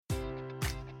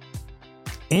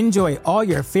Enjoy all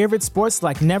your favorite sports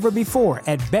like never before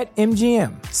at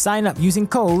BetMGM. Sign up using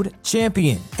code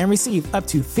CHAMPION and receive up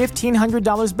to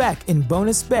 $1,500 back in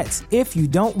bonus bets if you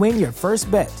don't win your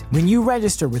first bet. When you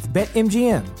register with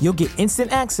BetMGM, you'll get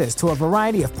instant access to a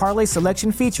variety of parlay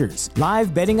selection features,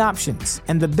 live betting options,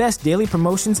 and the best daily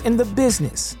promotions in the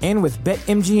business. And with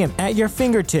BetMGM at your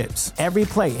fingertips, every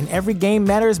play and every game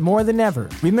matters more than ever.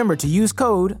 Remember to use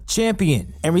code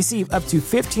CHAMPION and receive up to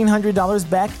 $1,500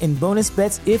 back in bonus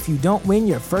bets if you don't win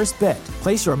your first bet.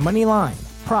 Place your money line,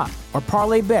 prop, or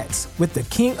parlay bets with the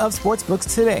king of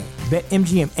sportsbooks today.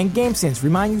 BetMGM and GameSense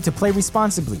remind you to play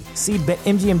responsibly. See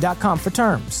BetMGM.com for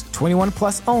terms. 21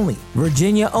 plus only.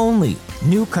 Virginia only.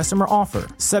 New customer offer.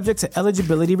 Subject to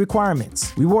eligibility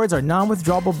requirements. Rewards are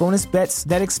non-withdrawable bonus bets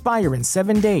that expire in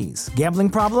 7 days. Gambling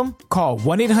problem? Call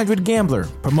 1-800-GAMBLER.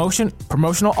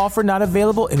 Promotional offer not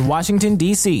available in Washington,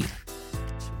 D.C.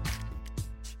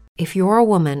 If you're a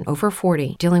woman over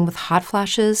 40 dealing with hot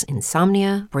flashes,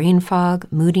 insomnia, brain fog,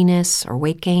 moodiness, or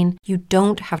weight gain, you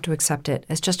don't have to accept it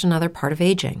as just another part of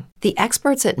aging. The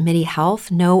experts at MIDI Health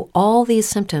know all these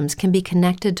symptoms can be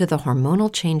connected to the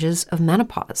hormonal changes of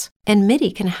menopause. And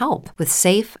MIDI can help with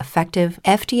safe, effective,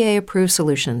 FDA-approved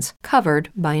solutions covered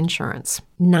by insurance.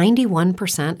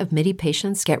 91% of MIDI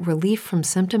patients get relief from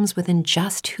symptoms within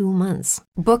just 2 months.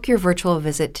 Book your virtual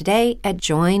visit today at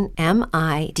joinmidi.com.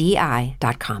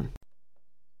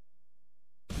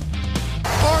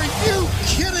 Are you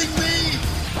kidding me?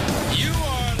 You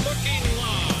are looking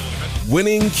live.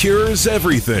 Winning cures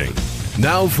everything.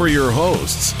 Now for your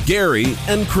hosts, Gary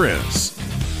and Chris.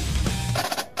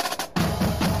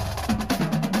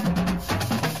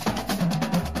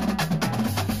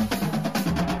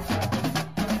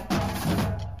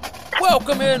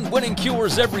 Welcome in, Winning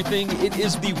Cures Everything. It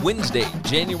is the Wednesday,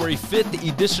 January 5th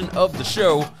edition of the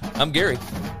show. I'm Gary.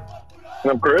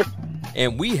 I'm Chris.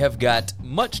 And we have got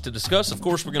much to discuss. Of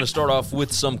course, we're going to start off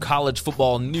with some college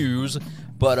football news,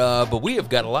 but we have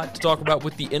got a lot to talk about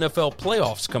with the NFL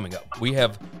playoffs coming up. We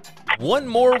have one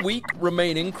more week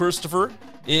remaining, Christopher,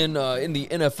 in the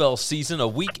NFL season, a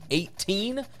week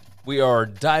 18. We are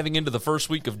diving into the first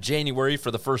week of January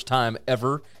for the first time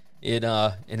ever, and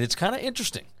it's kind of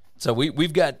interesting. So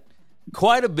we've got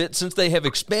quite a bit since they have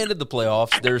expanded the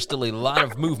playoffs. There's still a lot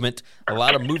of movement, a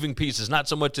lot of moving pieces, not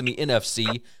so much in the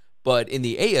NFC, but in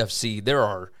the AFC, there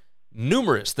are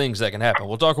numerous things that can happen.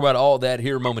 We'll talk about all that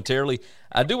here momentarily.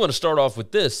 I do want to start off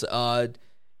with this.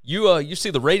 You see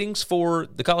the ratings for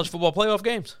the college football playoff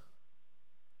games?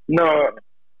 No.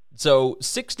 So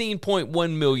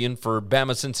 16.1 million for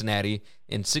Bama Cincinnati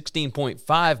and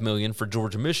 16.5 million for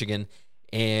Georgia Michigan,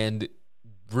 and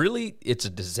really it's a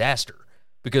disaster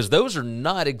because those are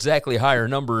not exactly higher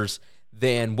numbers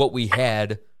than what we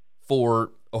had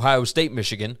for Ohio State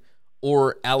Michigan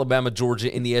or Alabama Georgia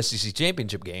in the SEC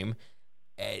championship game.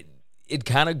 It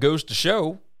kind of goes to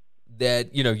show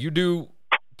that, you know, you do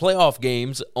playoff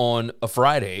games on a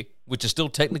Friday, which is still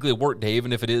technically a work day,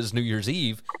 even if it is New Year's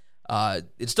Eve.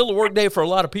 It's still a work day for a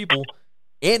lot of people,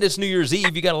 and it's New Year's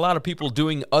Eve. You got a lot of people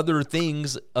doing other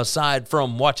things aside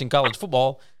from watching college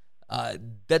football.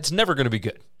 That's never going to be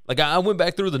good. Like, I went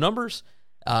back through the numbers.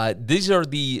 These are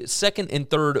the second and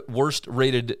third worst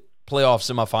rated playoff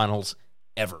semifinals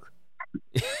ever.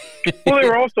 Well, they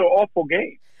were also awful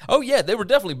games. Oh, yeah, they were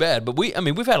definitely bad. But we've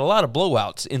had a lot of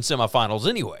blowouts in semifinals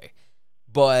anyway.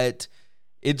 But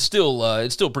it's still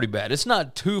pretty bad. It's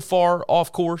not too far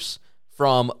off course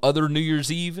from other New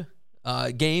Year's Eve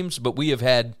games, but we have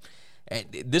had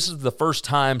 – this is the first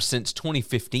time since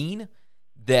 2015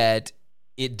 that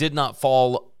it did not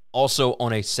fall also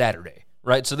on a Saturday,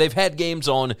 right? So they've had games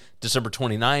on December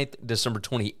 29th, December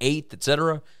 28th,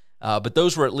 etc., but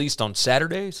those were at least on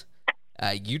Saturdays.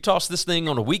 You toss this thing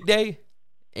on a weekday,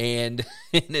 and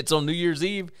it's on New Year's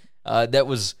Eve, that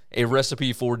was a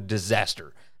recipe for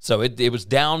disaster. So it was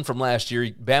down from last year.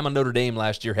 Bama Notre Dame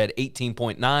last year had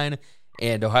 18.9,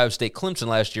 and Ohio State Clemson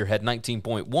last year had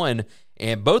 19.1,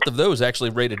 and both of those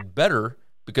actually rated better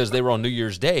because they were on New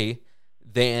Year's Day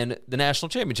than the national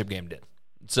championship game did.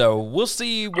 So we'll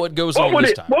see what goes on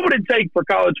this time. What would it take for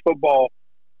college football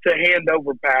to hand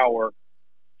over power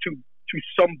to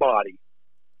somebody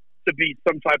to be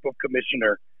some type of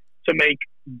commissioner to make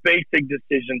basic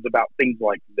decisions about things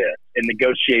like this and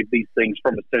negotiate these things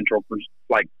from a central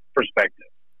perspective?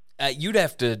 You'd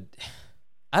have to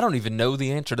 – I don't even know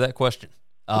the answer to that question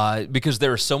because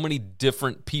there are so many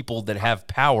different people that have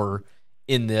power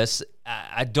in this.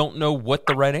 I don't know what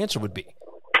the right answer would be.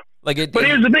 But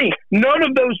here's the thing. None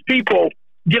of those people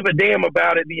give a damn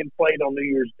about it being played on New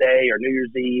Year's Day or New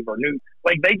Year's Eve or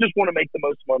they just want to make the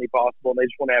most money possible and they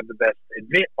just want to have the best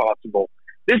event possible.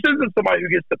 This isn't somebody who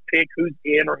gets to pick who's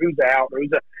in or who's out.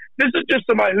 This is just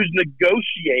somebody who's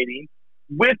negotiating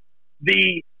with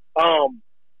the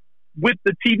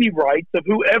TV rights of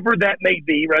whoever that may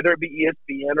be, whether it be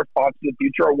ESPN or Fox in the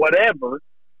future or whatever,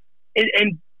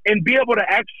 and be able to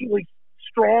actually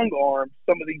strong arm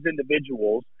some of these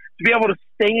individuals to be able to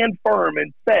stand firm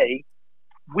and say,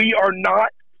 we are not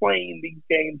playing these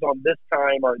games on this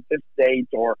time or this date,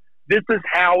 or this is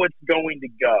how it's going to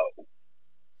go.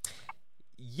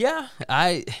 Yeah,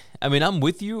 I mean, I'm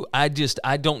with you. I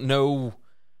don't know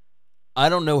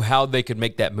how they could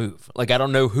make that move. Like, I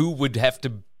don't know who would have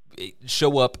to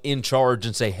show up in charge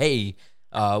and say, hey,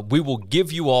 we will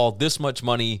give you all this much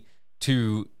money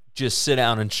to just sit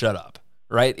down and shut up,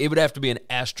 right? It would have to be an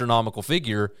astronomical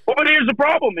figure. Well, but here's the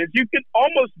problem is you can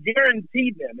almost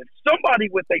guarantee them if somebody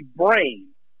with a brain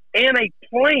and a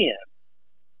plan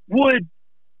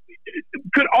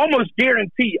could almost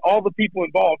guarantee all the people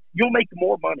involved, you'll make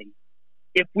more money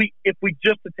if we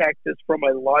just attack this from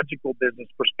a logical business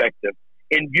perspective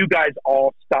and you guys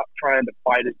all stop trying to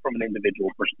fight it from an individual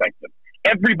perspective.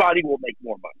 Everybody will make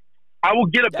more money. I will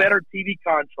get a better TV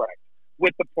contract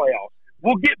with the playoffs.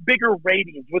 We'll get bigger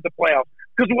ratings with the playoffs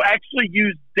because we'll actually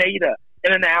use data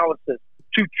and analysis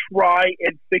to try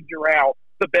and figure out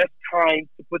the best times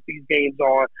to put these games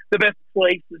on, the best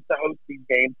places to host these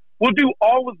games. We'll do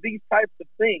all of these types of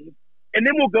things, and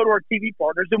then we'll go to our TV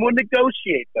partners and we'll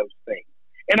negotiate those things.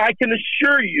 And I can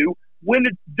assure you, when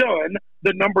it's done,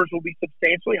 the numbers will be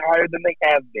substantially higher than they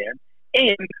have been,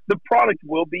 and the product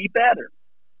will be better.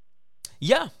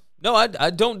 Yeah. No,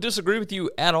 I don't disagree with you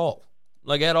at all.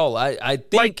 Like, at all. I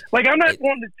think... Like I'm not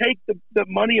wanting to take the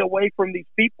money away from these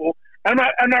people. I'm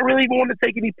not really wanting to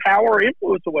take any power or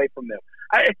influence away from them.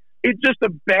 It's just a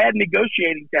bad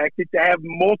negotiating tactic to have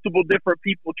multiple different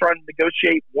people trying to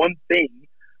negotiate one thing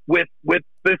with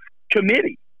this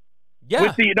committee.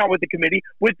 Yeah. Not with the committee,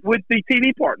 with the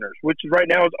TV partners, which right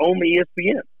now is only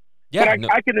ESPN. Yeah,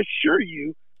 but I can assure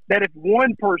you that if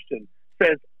one person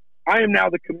says, I am now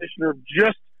the commissioner of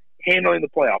just handling the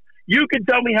playoff, you can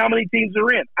tell me how many teams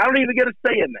are in. I don't even get a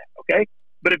say in that, okay?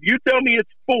 But if you tell me it's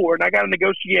 4 and I got to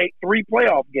negotiate 3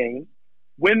 playoff games,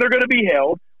 when they're going to be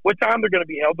held, what time they're going to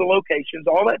be held, the locations,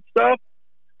 all that stuff,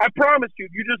 I promise you,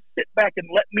 you just sit back and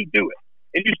let me do it.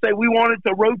 And you say, we wanted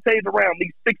to rotate around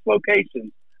these 6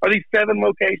 locations or these 7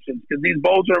 locations because these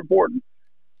bowls are important.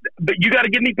 But you got to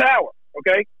give me power,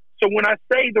 okay? So when I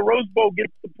say the Rose Bowl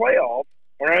gets the playoff,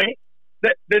 all right,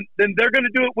 then they're going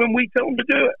to do it when we tell them to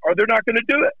do it, or they're not going to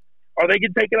do it, or they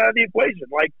can take it out of the equation.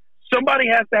 Like, somebody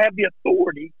has to have the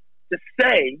authority to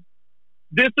say,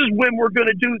 this is when we're going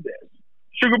to do this.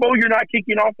 Sugar Bowl, you're not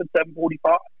kicking off at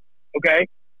 7:45, okay?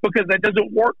 Because that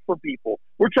doesn't work for people.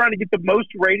 We're trying to get the most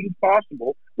ratings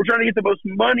possible. We're trying to get the most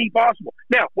money possible.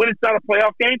 Now, when it's not a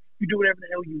playoff game, you do whatever the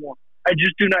hell you want. I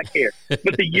just do not care.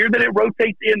 But the year that it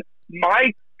rotates in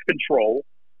my control,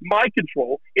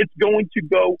 it's going to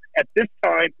go at this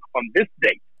time on this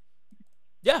date.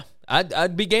 Yeah,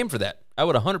 I'd be game for that. I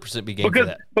would 100% be game for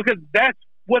that. Because that's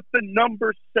what the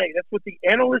numbers say. That's what the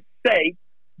analysts say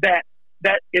that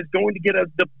is going to get us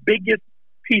the biggest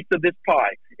piece of this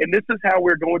pie. And this is how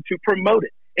we're going to promote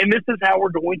it. And this is how we're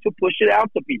going to push it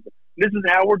out to people. This is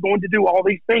how we're going to do all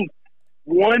these things.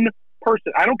 One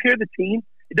person. I don't care the team.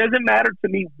 It doesn't matter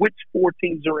to me which 4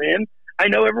 teams are in. I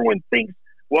know everyone thinks,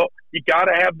 well, you got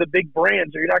to have the big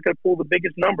brands or you're not going to pull the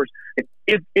biggest numbers.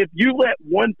 If you let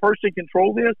one person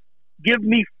control this, give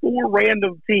me 4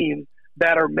 random teams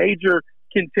that are major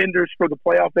contenders for the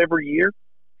playoff every year,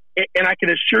 and I can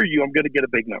assure you I'm going to get a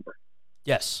big number.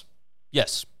 Yes.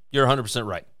 You're 100%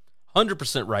 right.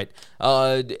 100% right.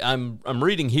 I'm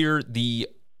reading here the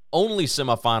only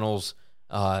semifinals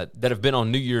that have been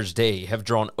on New Year's Day have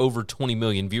drawn over 20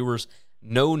 million viewers.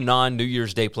 No non-New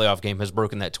Year's Day playoff game has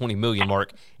broken that 20 million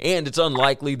mark, and it's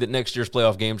unlikely that next year's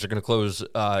playoff games are going to close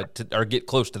or get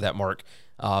close to that mark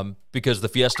because the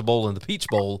Fiesta Bowl and the Peach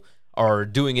Bowl are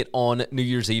doing it on New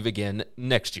Year's Eve again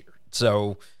next year.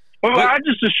 So, well, I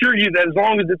just assure you that as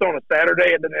long as it's on a Saturday,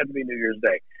 it doesn't have to be New Year's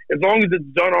Day. As long as it's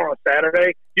done on a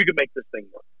Saturday, you can make this thing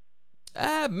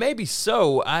work. Maybe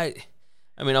so. I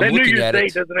mean, I'm that looking New Year's at Day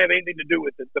it. Doesn't have anything to do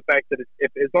with it. The fact that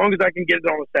as long as I can get it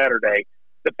on a Saturday,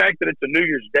 the fact that it's a New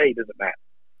Year's Day doesn't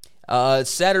matter.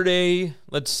 Saturday,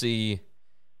 let's see.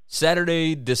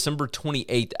 Saturday, December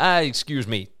 28th.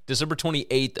 December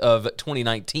 28th of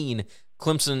 2019,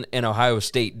 Clemson and Ohio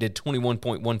State did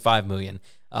 21.15 million.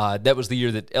 That was the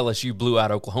year that LSU blew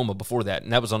out Oklahoma before that,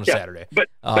 and that was on a Saturday. But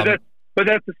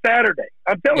that's a Saturday.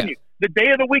 I'm telling you, the day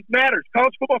of the week matters.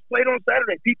 College football's played on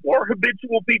Saturday. People are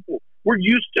habitual people. We're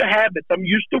used to habits. I'm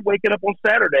used to waking up on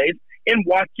Saturdays and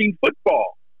watching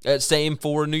football. Same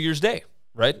for New Year's Day,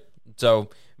 right? So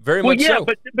very Well, much yeah, so.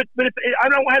 but if I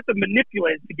don't have to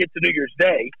manipulate it to get to New Year's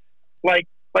Day.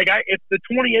 If the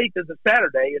 28th is a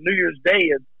Saturday and New Year's Day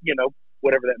is,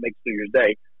 whatever that makes New Year's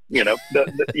Day,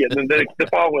 the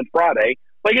following Friday,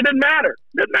 it doesn't matter.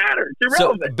 It doesn't matter. It's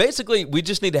irrelevant. So basically, we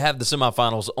just need to have the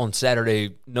semifinals on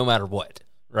Saturday, no matter what,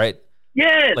 right?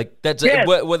 Yes. That's yes.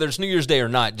 Whether it's New Year's Day or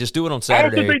not, just do it on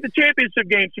Saturday. I also think the championship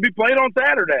game should be played on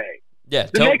Saturday. Yeah,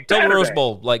 tell the Rose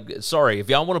Bowl, sorry, if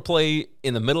y'all want to play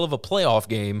in the middle of a playoff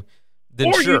game, then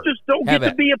or sure. You just don't get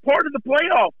to be a part of the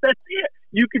playoffs. That's it.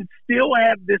 You can still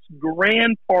have this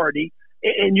grand party,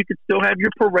 and you can still have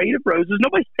your parade of roses.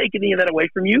 Nobody's taking any of that away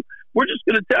from you. We're just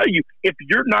going to tell you, if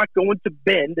you're not going to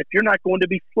bend, if you're not going to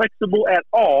be flexible at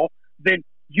all, then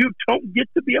you don't get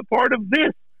to be a part of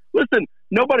this. Listen,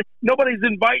 nobody's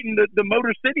inviting the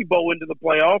Motor City Bowl into the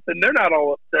playoffs, and they're not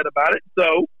all upset about it.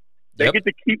 So they get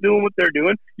to keep doing what they're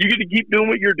doing. You get to keep doing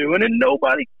what you're doing, and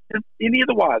nobody is any of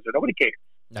the wiser. Nobody cares.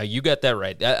 Now, you got that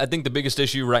right. I think the biggest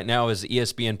issue right now is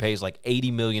ESPN pays like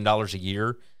 $80 million a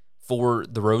year for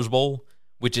the Rose Bowl,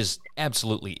 which is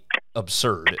absolutely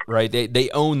absurd, right? They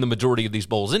own the majority of these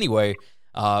bowls anyway,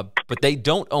 but they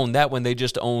don't own that one. They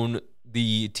just own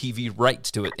the TV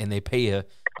rights to it, and they pay a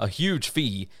huge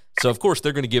fee. So, of course,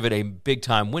 they're going to give it a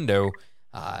big-time window,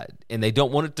 and they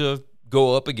don't want it to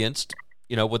go up against,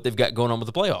 what they've got going on with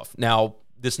the playoff. Now,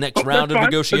 this next round of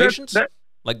negotiations,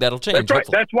 that'll change. That's right.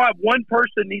 Hopefully. That's why one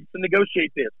person needs to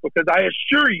negotiate this, because I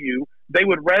assure you they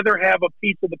would rather have a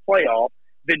piece of the playoff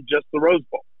than just the Rose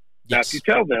Bowl. Yes. Now, if you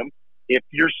tell them, if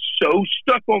you're so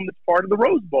stuck on this part of the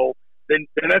Rose Bowl, then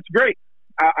that's great.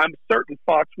 I'm certain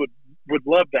Fox would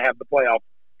love to have the playoff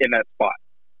in that spot.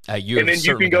 And then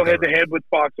you can go head-to-head with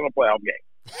Fox on a playoff game.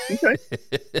 Okay.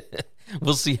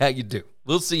 We'll see how you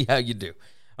do.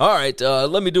 All right,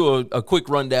 let me do a quick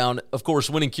rundown. Of course,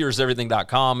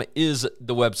 winningcureseverything.com is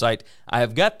the website. I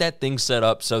have got that thing set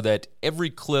up so that every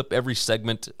clip, every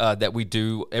segment that we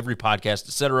do, every podcast,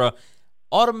 etc.,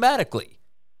 automatically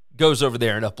goes over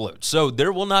there and uploads. So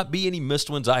there will not be any missed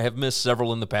ones. I have missed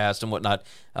several in the past and whatnot,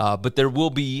 but there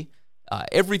will be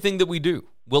everything that we do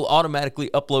will automatically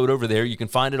upload over there. You can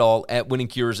find it all at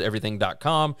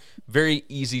winningcureseverything.com. Very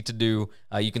easy to do.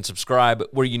 You can subscribe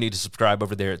where you need to subscribe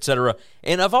over there, etc.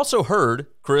 And I've also heard,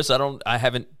 Chris, I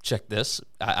haven't checked this.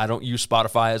 I don't use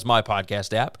Spotify as my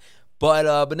podcast app,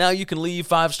 but now you can leave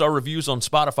 5-star reviews on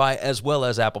Spotify as well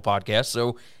as Apple Podcasts.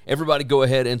 So everybody go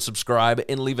ahead and subscribe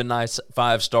and leave a nice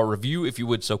 5-star review if you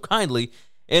would so kindly.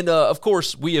 And, of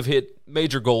course, we have hit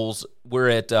major goals. We're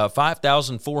at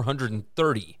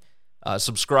 5,430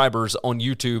 subscribers on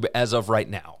YouTube as of right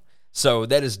now. So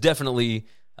that is definitely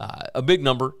a big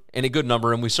number and a good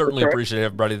number, and we certainly appreciate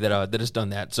everybody that has done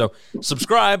that. So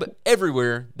subscribe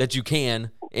everywhere that you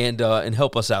can and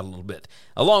help us out a little bit.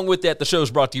 Along with that, the show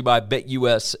is brought to you by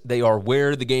BetUS. They are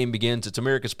where the game begins. It's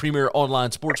America's premier online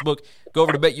sportsbook. Go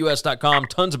over to BetUS.com.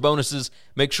 Tons of bonuses.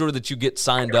 Make sure that you get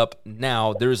signed up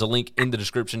now. There is a link in the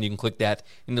description. You can click that,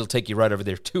 and it'll take you right over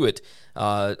there to it.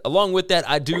 Along with that,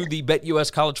 I do the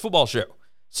BetUS College Football Show.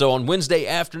 So on Wednesday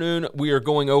afternoon, we are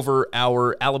going over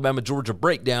our Alabama-Georgia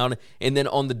breakdown, and then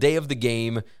on the day of the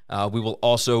game, we will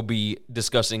also be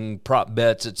discussing prop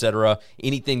bets, etc.,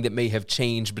 anything that may have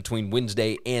changed between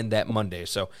Wednesday and that Monday.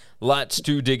 So lots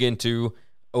to dig into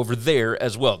over there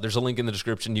as well. There's a link in the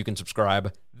description. You can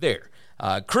subscribe there.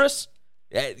 Chris,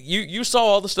 you saw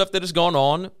all the stuff that has gone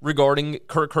on regarding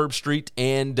Kirk Herbstreit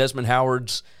and Desmond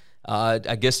Howard's,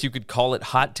 I guess you could call it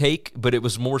hot take, but it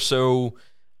was more so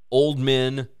old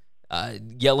men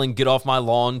yelling, "Get off my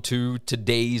lawn," to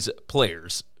today's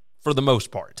players, for the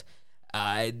most part.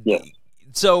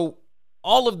 So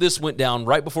all of this went down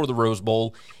right before the Rose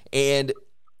Bowl, and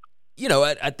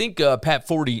I think Pat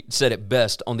Forty said it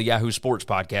best on the Yahoo Sports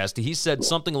podcast. He said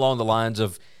something along the lines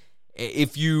of,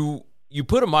 if you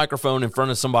put a microphone in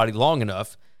front of somebody long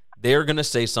enough, they're going to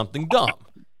say something dumb.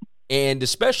 And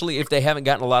especially if they haven't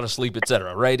gotten a lot of sleep,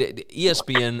 etc., right?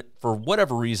 ESPN, for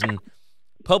whatever reason,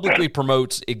 publicly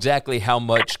promotes exactly how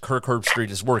much Kirk Herbstreit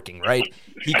is working, right?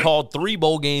 He called 3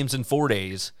 bowl games in 4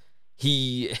 days.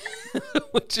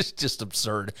 Which is just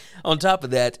absurd. On top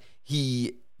of that,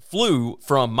 he flew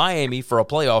from Miami for a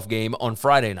playoff game on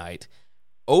Friday night,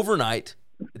 overnight,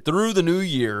 through the new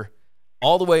year,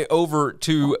 all the way over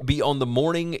to be on the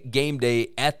morning game day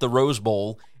at the Rose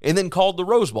Bowl, and then called the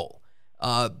Rose Bowl.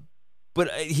 But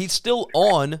he's still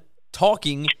on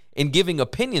talking and giving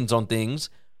opinions on things.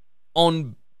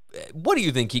 On what do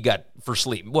you think he got for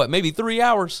sleep? What, maybe 3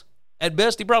 hours at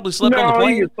best? He probably slept on the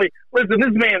plane. Listen,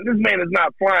 this man is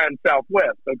not flying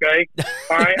Southwest. Okay,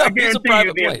 all right. No, I guarantee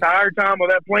you, the entire time of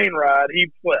that plane ride,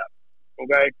 he slept.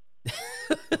 Okay,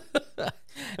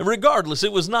 Regardless,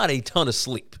 it was not a ton of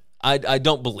sleep. I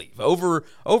don't believe. Over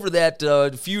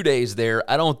that few days there,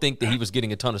 I don't think that he was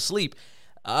getting a ton of sleep.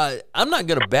 I'm not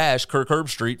going to bash Kirk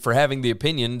Herbstreit for having the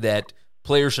opinion that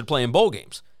players should play in bowl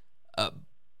games.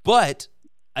 But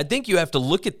I think you have to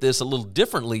look at this a little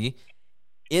differently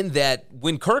in that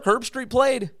when Kirk Herbstreit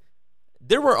played,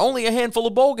 there were only a handful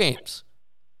of bowl games.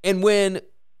 And when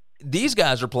these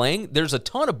guys are playing, there's a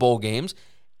ton of bowl games,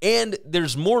 and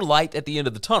there's more light at the end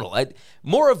of the tunnel.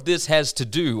 More of this has to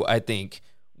do, I think,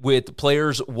 with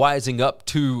players wising up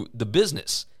to the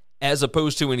business as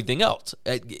opposed to anything else.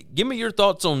 Give me your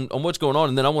thoughts on what's going on,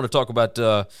 and then I want to talk about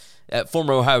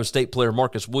former Ohio State player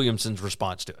Marcus Williamson's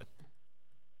response to it.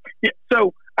 Yeah,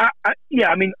 so I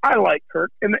like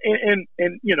Kirk, and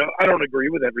I don't agree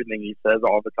with everything he says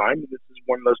all the time. This is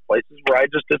one of those places where I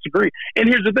just disagree. And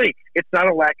here's the thing: it's not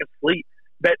a lack of sleep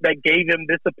that gave him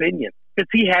this opinion, because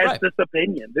he has this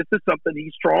opinion. This is something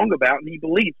he's strong about and he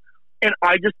believes, and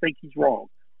I just think he's wrong.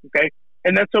 Okay,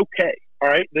 and that's okay. All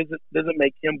right, doesn't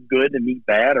make him good and me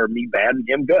bad, or me bad and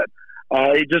him good.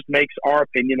 It just makes our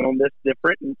opinion on this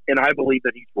different, and I believe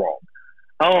that he's wrong.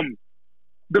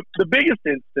 The biggest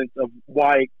instance of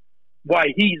why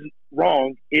he's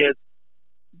wrong is,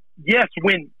 yes,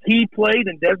 when he played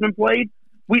and Desmond played,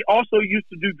 we also used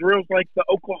to do drills like the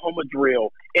Oklahoma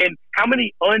drill. And how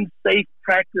many unsafe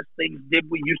practice things did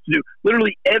we used to do?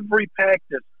 Literally every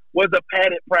practice was a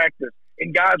padded practice,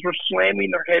 and guys were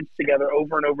slamming their heads together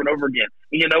over and over and over again.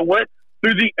 And you know what?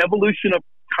 Through the evolution of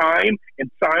time and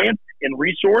science and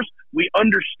resource, we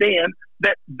understand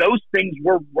that those things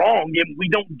were wrong and we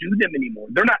don't do them anymore.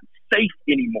 They're not safe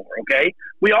anymore, okay?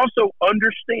 We also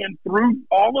understand through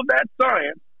all of that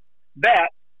science that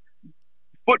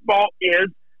football is,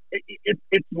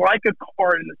 it's like a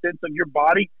car in the sense of your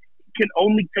body can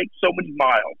only take so many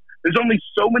miles. There's only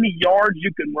so many yards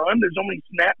you can run. There's only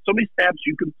so many snaps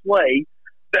you can play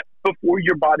that before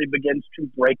your body begins to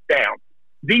break down.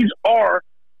 These are,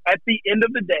 at the end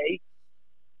of the day,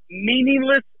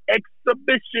 meaningless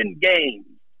exhibition games.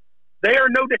 They are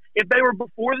if they were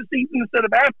before the season instead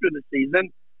of after the season,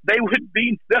 they would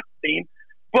be nothing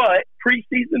but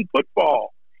preseason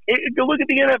football. Go look at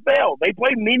the NFL. They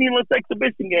play meaningless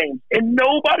exhibition games, and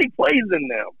nobody plays in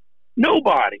them.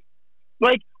 Nobody.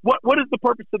 Like, what is the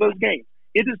purpose of those games?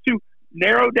 It is to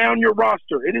narrow down your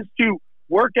roster. It is to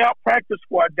work out practice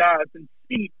squad guys and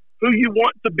see who you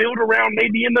want to build around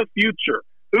maybe in the future.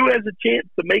 Who has a chance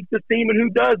to make the team and who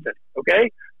doesn't,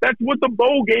 okay? That's what the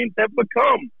bowl games have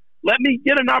become. Let me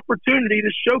get an opportunity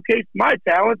to showcase my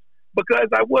talents because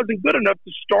I wasn't good enough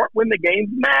to start when the game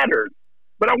mattered.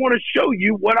 But I want to show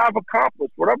you what I've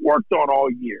accomplished, what I've worked on all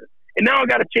year. And now I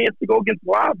got a chance to go against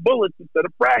live bullets instead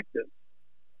of practice.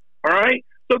 All right?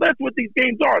 So that's what these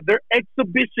games are. They're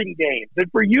exhibition games.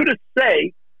 And for you to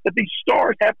say that these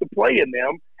stars have to play in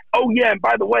them, oh, yeah, and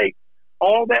by the way,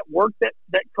 all that work that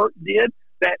Kirk did,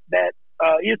 that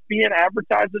ESPN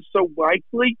advertises so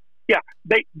wisely, yeah,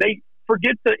 they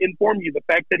forget to inform you the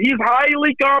fact that he's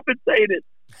highly compensated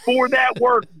for that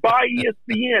work by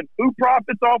ESPN, who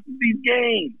profits off of these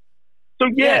games. So,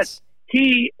 yes,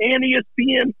 he and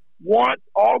ESPN want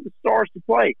all the stars to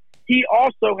play. He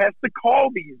also has to call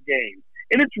these games.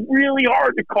 And it's really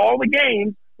hard to call the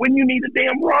games when you need a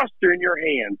damn roster in your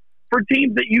hands for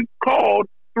teams that you've called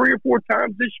 3 or 4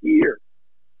 times this year.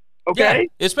 Okay?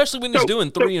 Yeah, especially when he's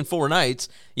doing 3 and 4 nights.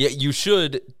 Yeah, you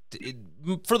should,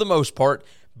 for the most part,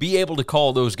 be able to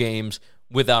call those games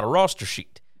without a roster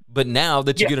sheet. But now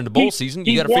that you get into bowl season,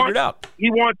 you got to figure it out. He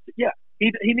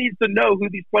needs to know who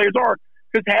these players are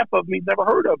because half of them he's never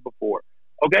heard of before.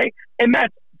 Okay? And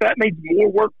that makes more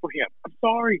work for him.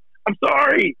 I'm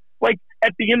sorry. Like,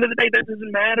 at the end of the day, that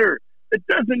doesn't matter. It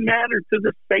doesn't matter to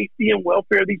the safety and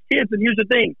welfare of these kids. And here's the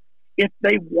thing. If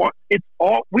they want,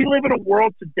 we live in a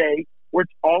world today where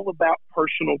it's all about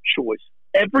personal choice.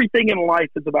 Everything in life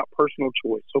is about personal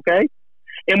choice, okay?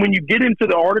 And when you get into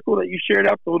the article that you shared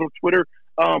out, the little Twitter,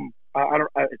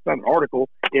 it's not an article.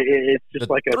 It's just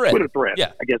like a Twitter thread.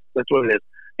 Yeah. I guess that's what it is.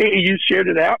 And you shared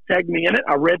it out, tagged me in it.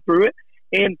 I read through it.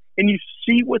 And you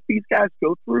see what these guys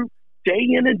go through day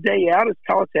in and day out as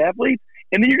college athletes.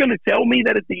 And then you're going to tell me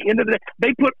that at the end of the day,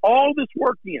 they put all this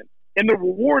work in. And the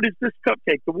reward is this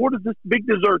cupcake. The reward is this big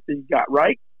dessert that you got,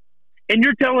 right? And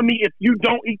you're telling me if you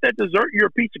don't eat that dessert, you're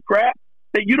a piece of crap,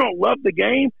 that you don't love the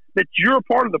game, that you're a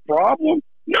part of the problem?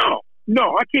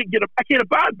 No, I can't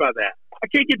abide by that. I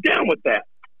can't get down with that.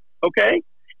 Okay?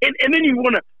 And then you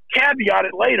want to caveat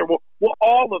it later. Well,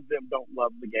 all of them don't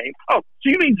love the game. Oh, so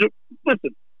you mean,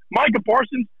 listen, Micah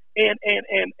Parsons and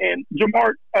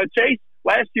Jamar Chase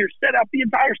last year set out the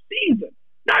entire season,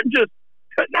 not just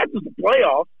the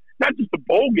playoffs. not just a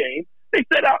bowl game. They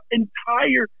set out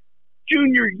entire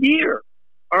junior year.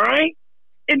 All right,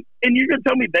 and you're gonna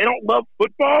tell me they don't love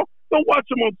football? Go watch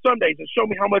them on Sundays and show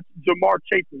me how much Jamar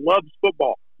Chase loves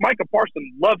football. Micah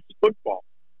Parsons loves football.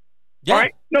 Yeah. All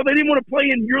right, no, they didn't want to play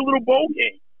in your little bowl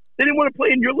game. They didn't want to play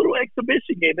in your little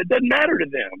exhibition game. It doesn't matter to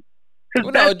them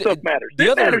because that stuff matters.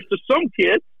 It matters to some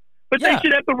kids, but they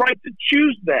should have the right to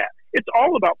choose that. It's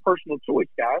all about personal choice,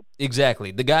 guys.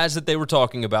 Exactly. The guys that they were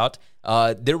talking about,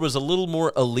 there was a little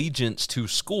more allegiance to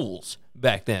schools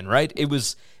back then, right? It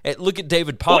was look at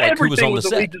David Pollack, who was on the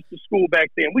set. Allegiance to school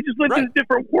back then. We just lived in a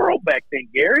different world back then,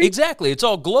 Gary. Exactly. It's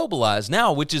all globalized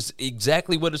now, which is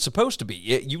exactly what it's supposed to be.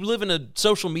 You live in a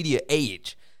social media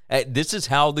age. This is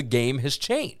how the game has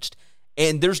changed,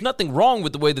 and there's nothing wrong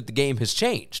with the way that the game has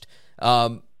changed.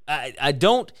 I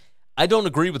don't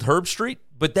agree with Herb Street,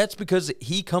 but that's because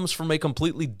he comes from a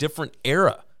completely different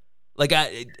era. Like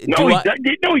he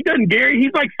doesn't, Gary.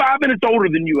 He's like 5 minutes older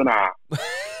than you and I.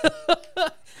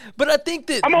 But I think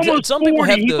that I'm almost some 40. people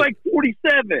have He's like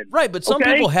 47. Right, but some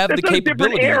people have the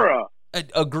capability. Different era.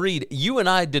 Agreed. You and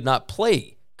I did not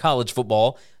play college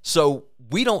football, so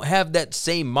we don't have that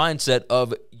same mindset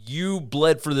of you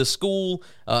bled for this school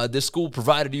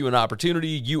provided you an opportunity,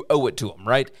 you owe it to them,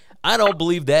 right? I don't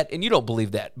believe that, and you don't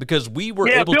believe that, because we were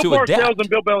able to adapt. Bill Parcells and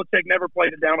Bill Belichick never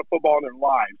played a down of football in their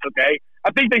lives, okay? I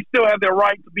think they still have their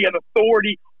right to be an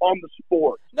authority on the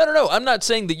sport. No. I'm not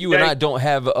saying that you and I don't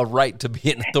have a right to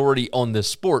be an authority on this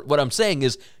sport. What I'm saying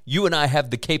is you and I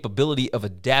have the capability of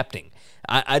adapting.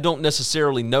 I don't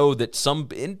necessarily know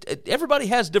that everybody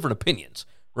has different opinions,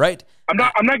 right? I'm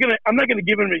not gonna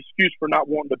give him an excuse for not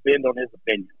wanting to bend on his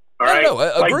opinion. All right,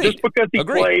 agreed. Just because he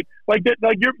played,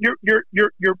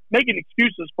 you're making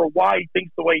excuses for why he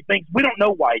thinks the way he thinks. We don't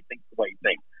know why he thinks the way he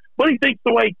thinks, but he thinks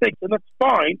the way he thinks, and that's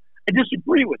fine. I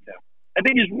disagree with him. I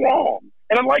think he's wrong,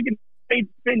 and I like his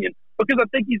opinion because I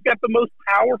think he's got the most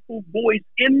powerful voice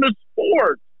in the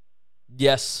sport.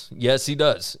 Yes, he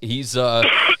does. He's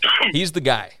the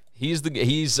guy.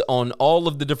 He's on all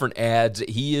of the different ads.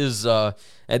 He is, and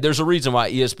there's a reason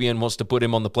why ESPN wants to put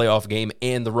him on the playoff game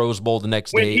and the Rose Bowl the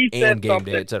next day and game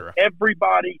day, etc.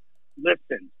 Everybody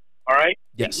listens. All right.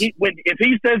 Yes. If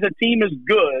he says a team is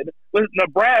good,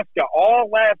 Nebraska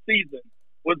all last season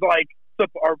was like,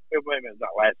 or wait a minute,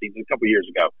 not last season, a couple years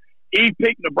ago. He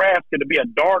picked Nebraska to be a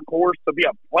dark horse to be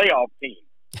a playoff team,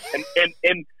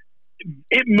 and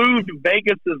it moved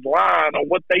Vegas's line on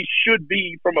what they should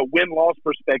be from a win-loss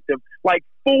perspective, like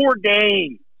 4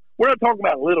 games. We're not talking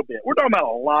about a little bit. We're talking about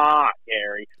a lot,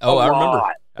 Gary. I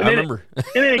remember. It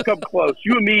didn't come close.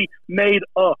 You and me made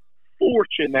a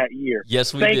fortune that year.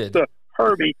 Yes, we did. Thanks to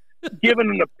Herbie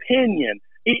giving an opinion.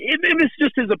 If it's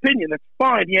just his opinion, that's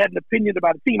fine. He had an opinion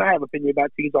about a team. I have an opinion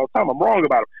about teams all the time. I'm wrong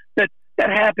about them.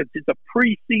 That happens. It's a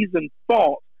preseason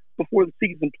thought before the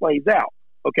season plays out,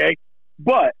 okay?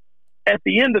 But at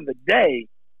the end of the day,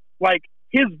 like,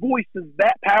 his voice is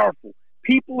that powerful.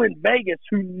 People in Vegas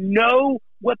who know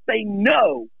what they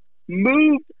know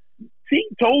moved team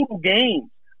total games.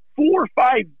 4 or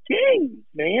 5 games,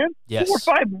 man. Yes. 4 or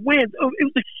 5 wins. Oh, it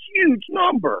was a huge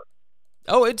number.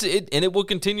 Oh, and it will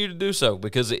continue to do so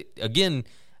because, again,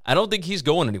 I don't think he's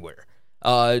going anywhere.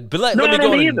 But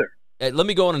let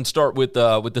me go on and start with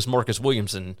this Marcus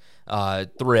Williamson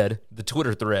thread, the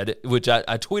Twitter thread, which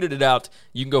I tweeted it out.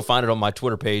 You can go find it on my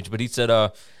Twitter page. But he said,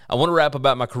 I want to rap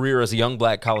about my career as a young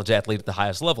black college athlete at the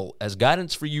highest level. As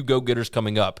guidance for you go-getters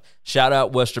coming up, shout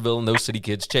out Westerville and those city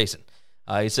kids chasing.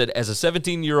 He said, as a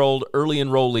 17-year-old early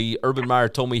enrollee, Urban Meyer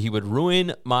told me he would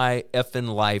ruin my effing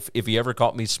life if he ever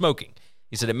caught me smoking.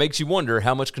 He said, it makes you wonder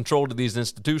how much control do these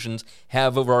institutions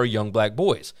have over our young black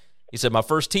boys. He said, my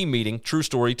first team meeting, true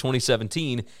story,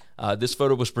 2017, this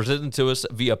photo was presented to us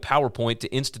via PowerPoint to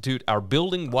institute our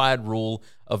building-wide rule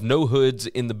of no hoods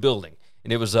in the building.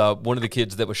 And it was one of the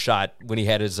kids that was shot when he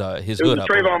had his hood up. It was a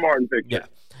Trayvon Martin picture.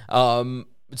 Yeah.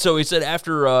 So he said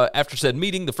after said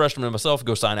meeting, the freshman and myself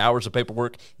go sign hours of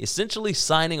paperwork, essentially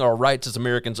signing our rights as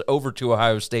Americans over to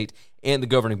Ohio State and the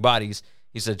governing bodies.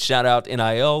 He said, shout out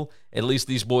NIL. At least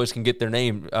these boys can get their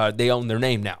name. They own their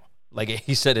name now. Like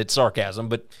he said, it's sarcasm,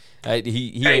 but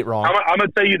he ain't wrong. I'm going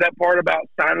to tell you that part about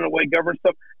signing away government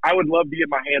stuff. I would love to get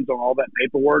my hands on all that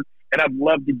paperwork, and I'd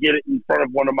love to get it in front of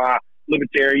one of my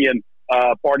libertarian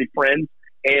party friends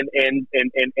and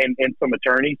some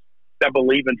attorneys that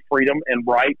believe in freedom and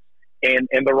rights and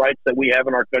the rights that we have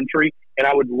in our country. And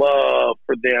I would love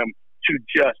for them to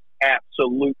just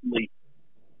absolutely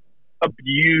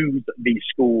abuse these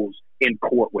schools in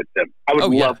court with them. I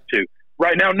would love to.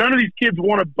 Right now, none of these kids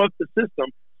want to buck the system,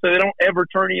 so they don't ever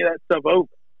turn any of that stuff over.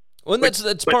 Well, and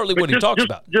that's partly what he talks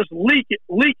about. Just leak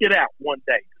it out one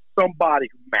day. somebody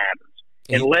who matters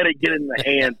and let it get in the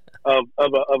hands of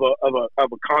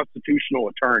a constitutional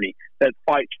attorney that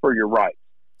fights for your rights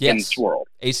in this world.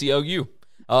 ACLU.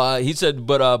 He said,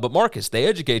 but Marcus, they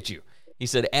educate you. He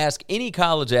said, ask any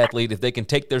college athlete if they can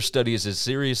take their studies as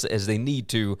serious as they need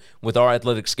to with our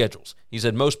athletic schedules. He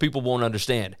said, most people won't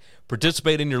understand.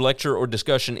 Participate in your lecture or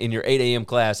discussion in your 8 a.m.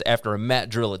 class after a mat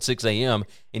drill at 6 a.m.,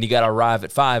 and you got to arrive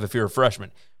at 5 if you're a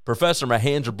freshman. Professor, my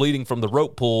hands are bleeding from the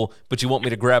rope pull, but you want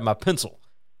me to grab my pencil.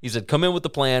 He said, come in with the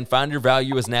plan, find your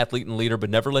value as an athlete and leader,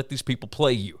 but never let these people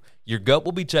play you. Your gut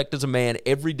will be checked as a man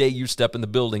every day you step in the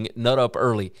building, nut up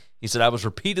early. He said, I was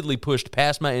repeatedly pushed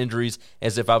past my injuries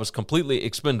as if I was completely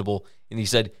expendable. And he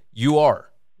said, you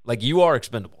are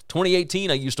expendable.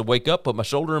 2018, I used to wake up, put my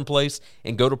shoulder in place,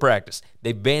 and go to practice.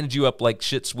 They banded you up like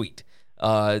shit sweet.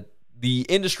 The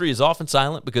industry is often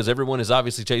silent because everyone is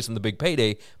obviously chasing the big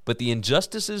payday, but the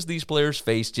injustices these players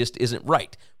face just isn't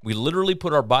right. We literally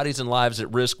put our bodies and lives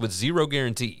at risk with zero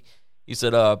guarantee. He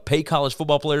said, pay college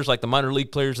football players like the minor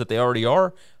league players that they already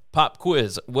are. Pop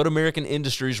quiz. What American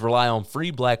industries rely on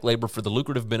free black labor for the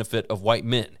lucrative benefit of white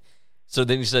men? So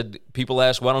then he said, people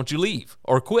ask, why don't you leave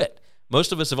or quit?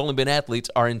 Most of us have only been athletes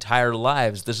our entire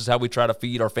lives. This is how we try to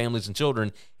feed our families and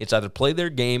children. It's either play their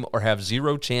game or have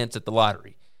zero chance at the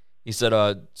lottery. He said,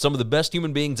 some of the best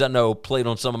human beings I know played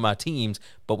on some of my teams,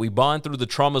 but we bond through the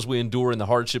traumas we endure and the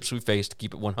hardships we face to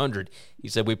keep it 100. He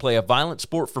said, we play a violent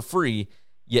sport for free,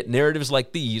 yet narratives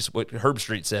like these, what Herb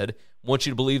Street said, want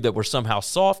you to believe that we're somehow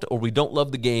soft or we don't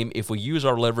love the game if we use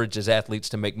our leverage as athletes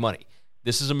to make money.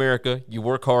 This is America. You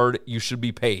work hard. You should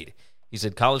be paid. He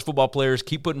said, college football players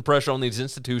keep putting pressure on these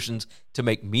institutions to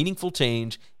make meaningful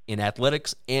change in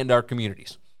athletics and our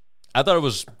communities. I thought it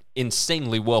was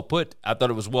insanely well put. I thought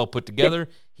it was well put together.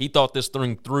 He thought this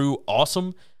thing through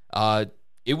awesome.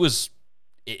 It was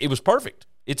perfect.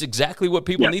 It's exactly what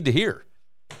people need to hear.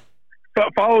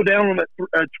 Follow down on that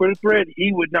Twitter thread.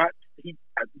 He did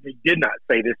not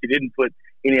say this. He didn't put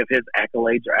any of his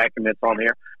accolades or accomets on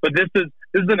here. But this is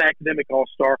an academic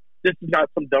all-star. This is not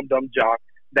some dumb jock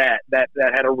that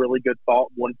had a really good thought,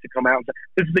 wanted to come out and say,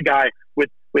 this is a guy with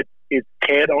his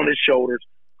head on his shoulders,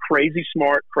 crazy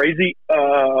smart, crazy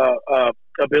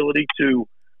ability to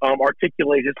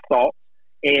articulate his thoughts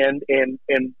and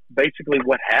basically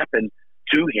what happened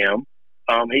to him.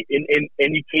 And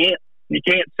you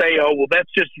can't say, oh, well, that's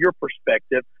just your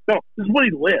perspective. No, this is what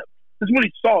he lived. This is what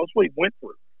he saw. This is what he went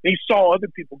through. And he saw other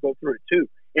people go through it too.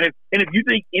 And if you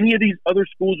think any of these other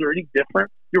schools are any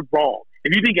different, you're wrong.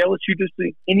 If you think LSU just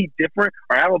is any different,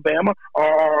 or Alabama,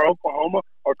 or Oklahoma,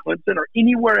 or Clemson, or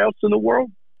anywhere else in the world,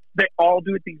 they all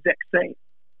do it the exact same.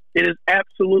 It is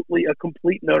absolutely a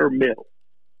complete and utter middle.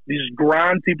 You just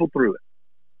grind people through it.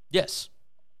 Yes,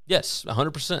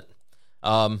 100%.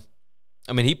 I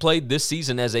mean, he played this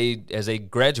season as a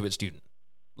graduate student.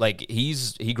 Like,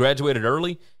 he graduated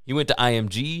early. He went to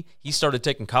IMG. He started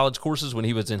taking college courses when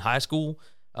he was in high school.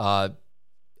 I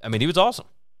mean, he was awesome.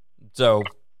 So,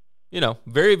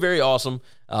 very, very awesome.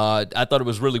 I thought it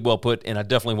was really well put, and I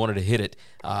definitely wanted to hit it.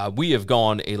 We have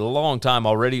gone a long time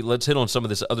already. Let's hit on some of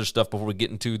this other stuff before we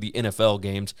get into the NFL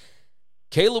games.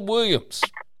 Caleb Williams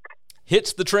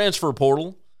hits the transfer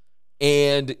portal,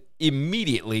 and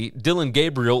immediately Dillon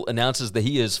Gabriel announces that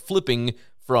he is flipping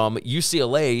from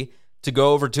UCLA to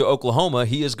go over to Oklahoma.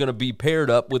 He is going to be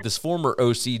paired up with his former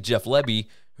OC, Jeff Lebby,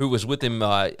 who was with him,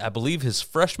 I believe, his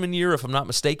freshman year, if I'm not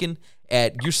mistaken,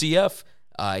 at UCF.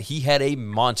 He had a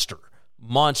monster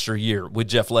year with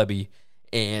Jeff Lebby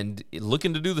and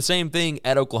looking to do the same thing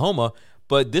at Oklahoma.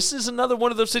 But this is another one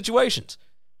of those situations.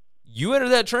 You enter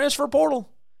that transfer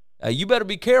portal, you better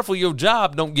be careful your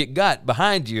job don't get got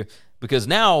behind you, because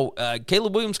now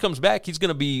Caleb Williams comes back. He's going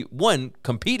to be, one,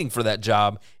 competing for that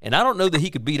job, and I don't know that he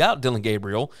could beat out Dillon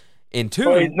Gabriel. And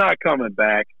two, he's not coming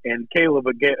back. And Caleb,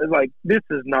 again, like, this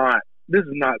is not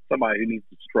somebody who needs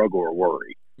to struggle or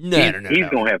worry. No. He's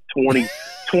going to have 20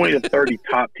 to 30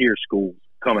 top-tier schools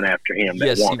coming after him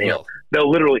that want him. They'll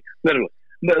literally.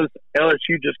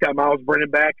 LSU just got Miles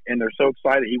Brennan back, and they're so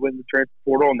excited he went in the transfer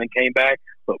portal and then came back.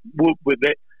 But with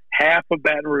it, half of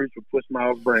Baton Rouge would push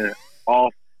Miles Brennan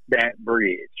off that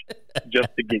bridge just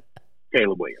to get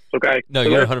Caleb Williams. Okay? No, so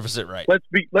you're 100% right.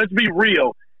 Let's be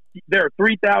real. There are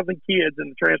 3,000 kids in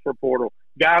the transfer portal.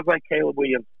 Guys like Caleb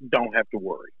Williams don't have to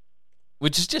worry.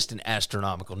 Which is just an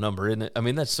astronomical number, isn't it? I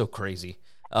mean, that's so crazy.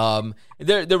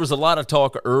 There was a lot of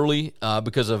talk early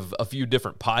because of a few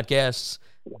different podcasts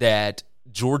that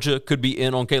Georgia could be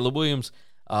in on Caleb Williams.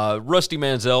 Rusty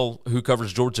Manziel, who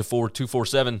covers Georgia for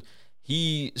 247,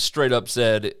 he straight up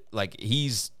said, like,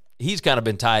 he's kind of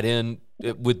been tied in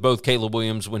with both Caleb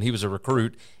Williams when he was a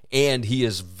recruit, and he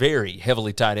is very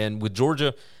heavily tied in with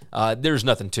Georgia. there's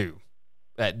nothing to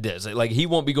this. Like, he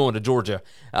won't be going to Georgia.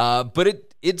 But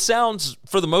it sounds,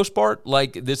 for the most part,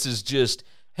 like this is just,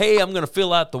 hey, I'm going to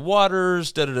fill out the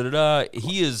waters, da-da-da-da-da.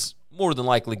 He is more than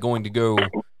likely going to go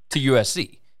to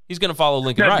USC. He's going to follow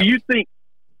Lincoln Riley.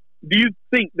 Do you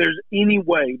think there's any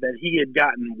way that he had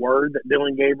gotten word that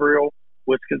Dillon Gabriel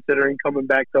was considering coming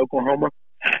back to Oklahoma?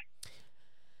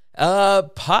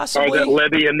 Possibly. Or that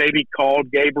Levy and maybe called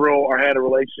Gabriel or had a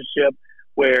relationship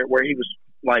where he was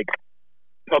like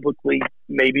publicly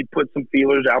maybe put some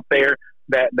feelers out there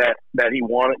that he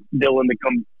wanted Dillon to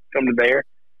come to there,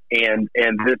 and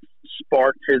this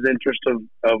sparked his interest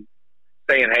of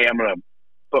saying, hey, I'm going to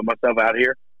put myself out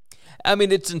here. I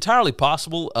mean, it's entirely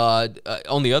possible.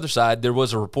 On the other side, there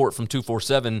was a report from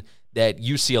 247 that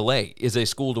UCLA is a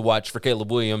school to watch for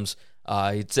Caleb Williams.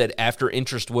 It said after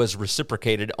interest was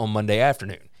reciprocated on Monday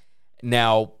afternoon.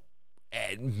 Now,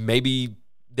 maybe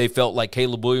they felt like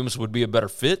Caleb Williams would be a better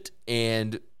fit,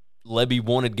 and Levy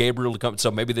wanted Gabriel to come,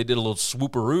 so maybe they did a little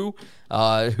swooperoo.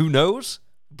 Who knows?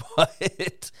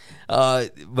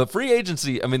 But free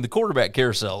agency, I mean, the quarterback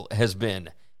carousel has been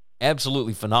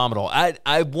absolutely phenomenal.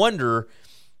 I wonder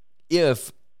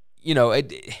if,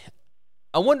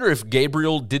 I wonder if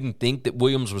Gabriel didn't think that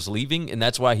Williams was leaving, and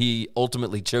that's why he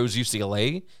ultimately chose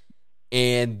UCLA.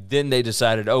 And then they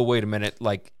decided, oh, wait a minute,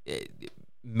 like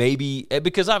maybe,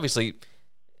 because obviously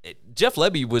Jeff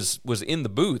Lebby was in the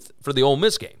booth for the Ole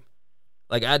Miss game.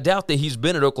 Like, I doubt that he's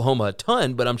been at Oklahoma a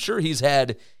ton, but I'm sure he's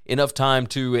had enough time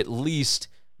to at least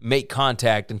make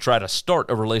contact and try to start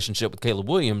a relationship with Caleb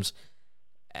Williams.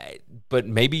 But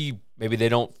maybe they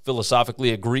don't philosophically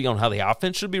agree on how the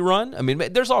offense should be run. I mean,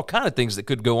 there's all kind of things that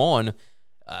could go on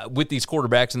with these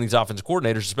quarterbacks and these offensive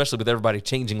coordinators, especially with everybody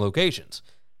changing locations.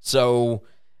 So,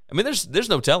 I mean, there's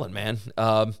no telling, man.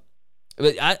 But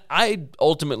I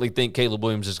ultimately think Caleb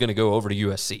Williams is going to go over to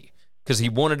USC because he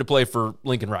wanted to play for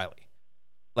Lincoln Riley.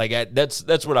 Like,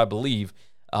 that's what I believe.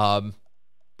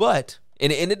 But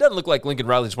it doesn't look like Lincoln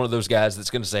Riley is one of those guys that's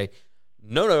going to say,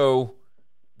 no,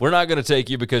 we're not going to take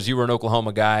you because you were an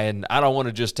Oklahoma guy, and I don't want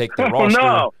to just take the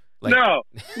roster. No.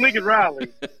 Lincoln Riley's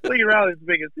the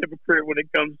biggest hypocrite when it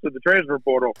comes to the transfer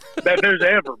portal that there's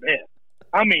ever been.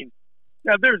 I mean,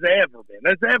 that's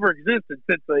ever existed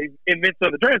since the invention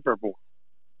of the transfer portal.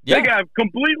 Yeah. That guy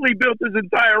completely built his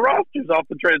entire rosters off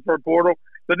the transfer portal,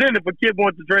 but then if a kid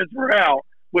wants to transfer out,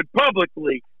 would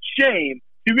publicly shame,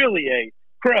 humiliate,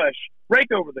 crush,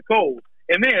 rake over the coals,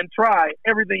 and then try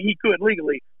everything he could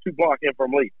legally to block him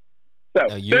from leaving. So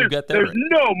there's right.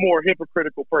 No more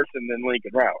hypocritical person than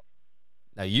Lincoln Riley.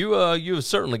 Now you have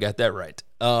certainly got that right.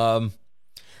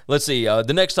 Let's see.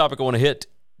 The next topic I want to hit: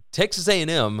 Texas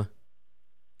A&M.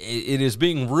 It is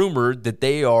being rumored that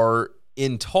they are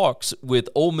in talks with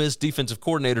Ole Miss defensive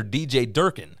coordinator DJ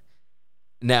Durkin.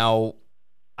 Now,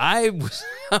 I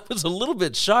was a little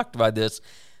bit shocked by this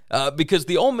because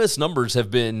the Ole Miss numbers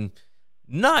have been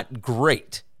not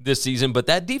great this season, but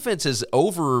that defense is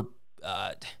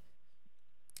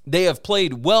they have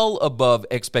played well above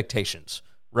expectations,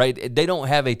 right? They don't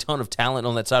have a ton of talent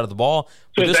on that side of the ball.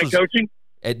 So is that coaching?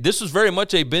 This was very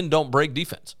much a bend, don't break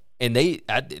defense. And they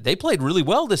played really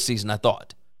well this season, I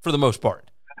thought, for the most part.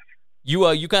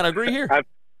 You kind of agree here?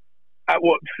 I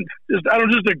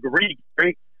don't just agree.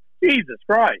 Jesus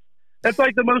Christ. That's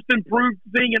like the most improved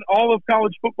thing in all of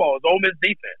college football is Ole Miss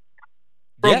defense.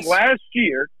 From last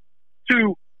year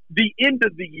to the end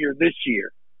of the year this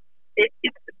year,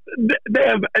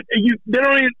 they're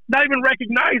not even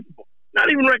recognizable.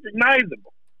 Not even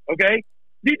recognizable. Okay?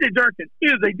 DJ Durkin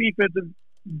is a defensive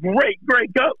great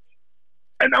coach.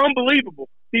 An unbelievable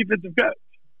defensive coach.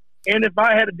 And if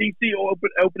I had a DC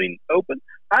opening open,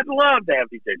 I'd love to have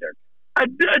DJ Durkin.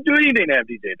 I'd do anything to have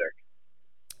DJ Durkin.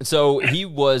 So he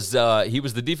was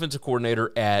the defensive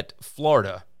coordinator at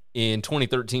Florida in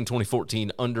 2013,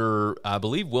 2014 under, I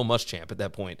believe, Will Muschamp at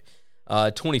that point.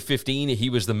 2015, he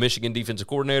was the Michigan defensive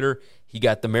coordinator. He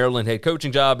got the Maryland head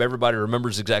coaching job. Everybody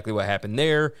remembers exactly what happened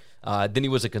there. Then he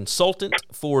was a consultant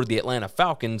for the Atlanta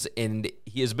Falcons, and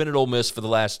he has been at Ole Miss for the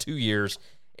last 2 years.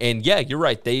 And, yeah, you're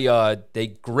right. They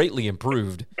greatly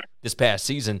improved this past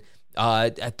season. I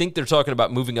think they're talking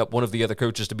about moving up one of the other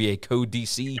coaches to be a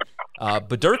co-DC.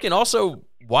 But Durkin also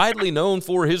widely known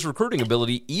for his recruiting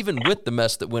ability, even with the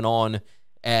mess that went on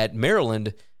at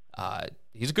Maryland.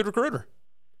 He's a good recruiter.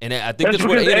 And I think that's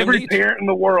what every needs. Parent in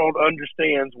the world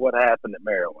understands what happened at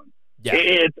Maryland. Yeah.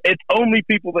 It's only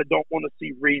people that don't want to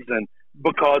see reason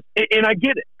because, and I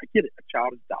get it. A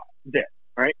child is dead,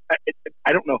 right?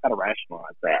 I don't know how to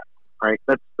rationalize that, right?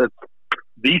 That's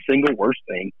the single worst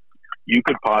thing you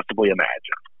could possibly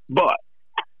imagine. But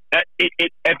at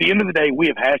the end of the day, we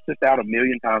have hashed this out a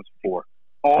million times before.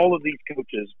 All all of these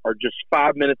coaches are just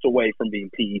 5 minutes away from being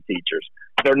PE teachers.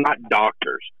 They're not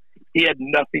doctors. He had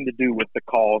nothing to do with the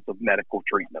cause of medical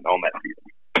treatment on that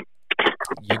field.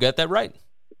 You got that right.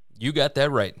 You got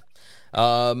that right.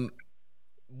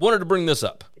 Wanted to bring this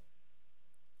up.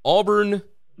 Auburn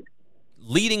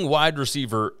leading wide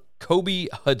receiver Kobe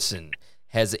Hudson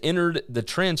has entered the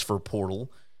transfer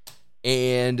portal,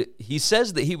 and he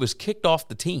says that he was kicked off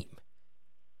the team.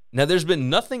 Now, there's been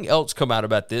nothing else come out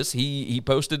about this. He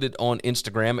posted it on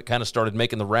Instagram. It kind of started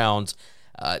making the rounds.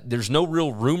 There's no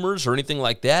real rumors or anything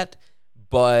like that,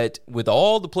 but with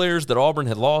all the players that Auburn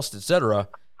had lost, etc.,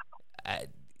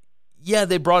 yeah,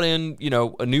 they brought in,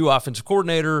 a new offensive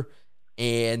coordinator,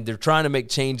 and they're trying to make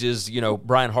changes.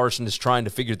 Brian Harsin is trying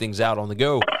to figure things out on the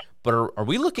go. But are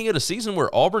we looking at a season where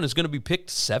Auburn is going to be picked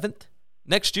 7th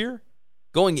next year,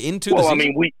 going into the season? Well,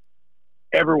 I mean,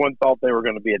 everyone thought they were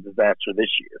going to be a disaster this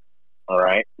year. All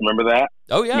right, remember that?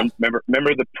 Oh yeah.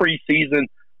 Remember the preseason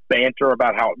banter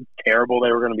about how terrible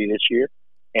they were going to be this year,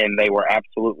 and they were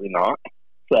absolutely not.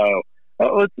 So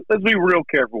let's be real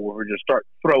careful when we just start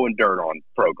throwing dirt on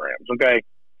programs. Okay.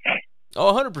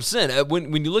 Oh, 100%.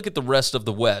 When you look at the rest of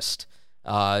the West,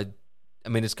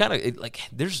 it's kind of like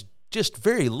there's just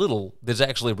very little that's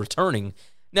actually returning.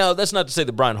 Now, that's not to say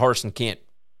that Brian Harsin can't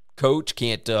coach,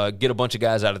 can't get a bunch of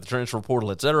guys out of the transfer portal,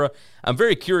 etc. I'm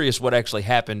very curious what actually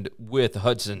happened with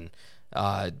Hudson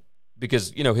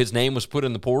because, his name was put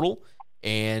in the portal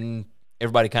and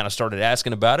everybody kind of started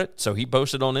asking about it. So he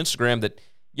posted on Instagram that,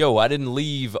 I didn't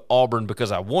leave Auburn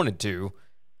because I wanted to.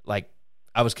 Like,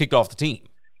 I was kicked off the team.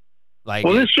 Like,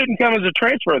 well, this shouldn't count as a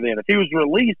transfer then. If he was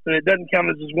released, then it doesn't count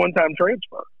as his one-time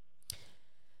transfer.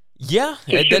 Yeah.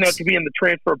 It shouldn't have to be in the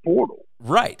transfer portal.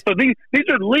 Right. So these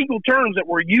are legal terms that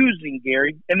we're using,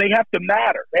 Gary, and they have to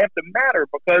matter. They have to matter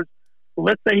because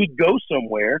let's say he goes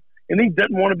somewhere and he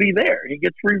doesn't want to be there. He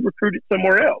gets re-recruited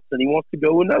somewhere else and he wants to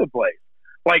go another place.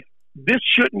 Like, this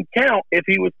shouldn't count if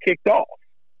he was kicked off.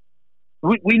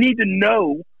 We need to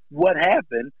know what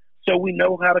happened so we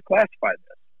know how to classify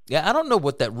this. Yeah, I don't know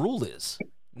what that rule is,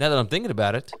 now that I'm thinking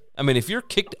about it. I mean, if you're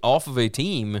kicked off of a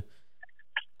team,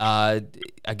 I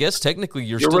guess technically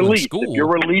you're still released. In school. If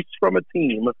you're released from a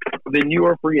team, then you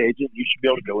are a free agent. You should be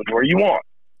able to go anywhere you want.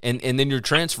 And then your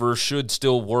transfer should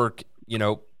still work,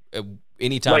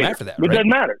 anytime later. after that, But right? it doesn't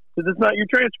matter because it's not your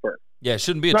transfer. Yeah, it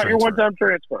shouldn't be a it's transfer. not your one-time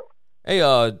transfer. Hey,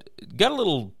 got a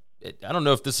little – I don't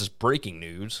know if this is breaking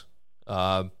news,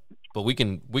 but we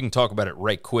can talk about it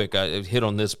right quick. I hit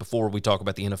on this before we talk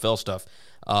about the NFL stuff.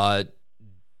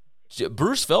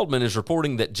 Bruce Feldman is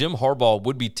reporting that Jim Harbaugh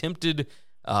would be tempted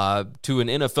to an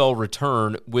NFL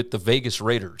return with the Vegas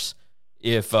Raiders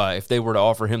if they were to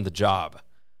offer him the job.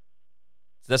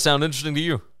 Does that sound interesting to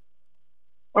you?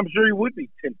 I'm sure he would be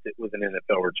tempted with an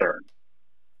NFL return.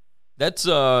 That's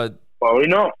probably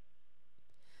not.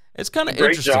 It's kind of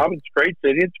great interesting. Job. It's a great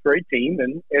city. It's a great team,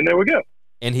 and there we go.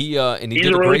 And he He's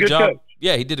did a really great good job. coach.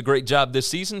 Yeah, he did a great job this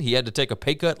season. He had to take a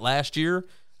pay cut last year,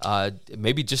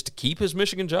 maybe just to keep his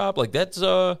Michigan job. Like that's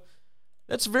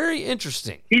very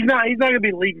interesting. He's not going to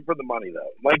be leaving for the money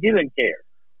though. Like he didn't care.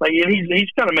 Like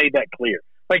he's kind of made that clear.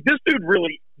 Like this dude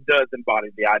really does embody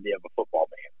the idea of a football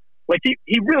man. Like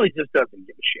he really just doesn't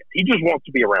give a shit. He just wants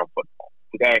to be around football.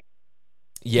 Okay.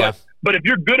 Yeah. But if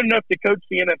you're good enough to coach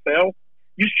the NFL,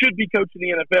 you should be coaching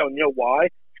the NFL. And you know why?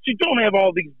 Because you don't have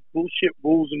all these bullshit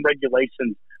rules and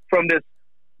regulations from this,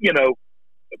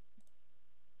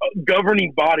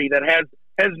 governing body that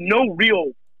has no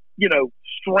real,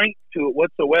 strength to it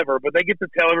whatsoever. But they get to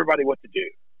tell everybody what to do.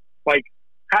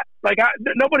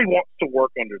 Nobody wants to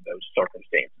work under those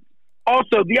circumstances.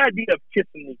 Also, the idea of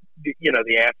kissing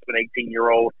the ass of an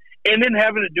 18-year-old and then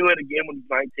having to do it again when he's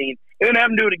 19 and then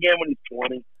having to do it again when he's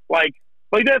 20, like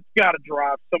that's got to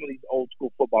drive some of these old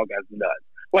school football guys nuts.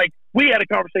 Like we had a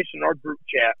conversation in our group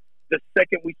chat the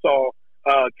second we saw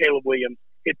Caleb Williams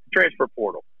hit the transfer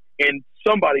portal, and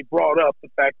somebody brought up the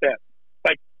fact that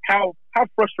how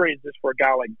frustrating is this for a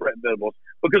guy like Brett Venables,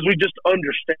 because we just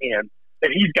understand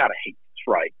that he's got to hate this,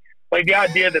 right? Like the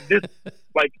idea that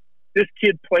this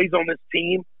kid plays on this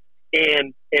team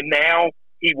and now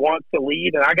he wants to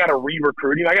leave and I got to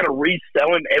re-recruit him. I got to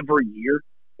resell him every year.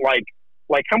 Like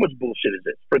how much bullshit is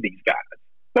this for these guys?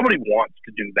 Nobody wants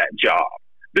to do that job.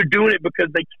 They're doing it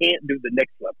because they can't do the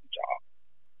next level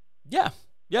job.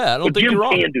 Yeah. I don't think Jim you're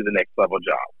wrong. can do the next level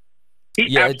job.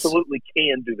 He absolutely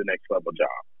can do the next level job.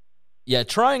 Yeah,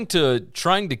 trying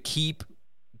to keep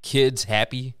kids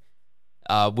happy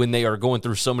when they are going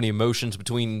through so many emotions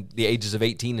between the ages of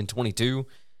 18 and 22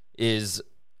 is,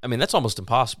 that's almost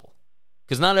impossible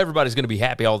because not everybody's going to be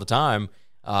happy all the time.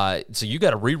 So you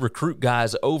got to re-recruit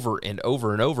guys over and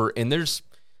over and over. And there's,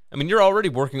 I mean, you're already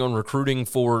working on recruiting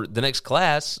for the next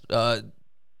class 24/7,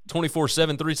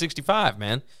 365,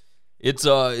 man.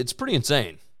 It's pretty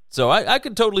insane. So I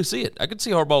could totally see it. I could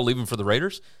see Harbaugh leaving for the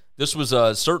Raiders. This was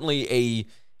certainly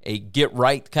a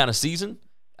get-right kind of season.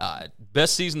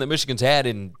 Best season that Michigan's had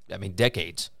in,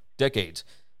 decades.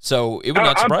 So it would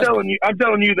not surprise me. I'm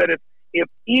telling you that if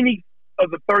any of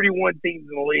the 31 teams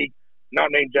in the league,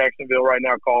 not named Jacksonville right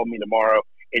now, call me tomorrow,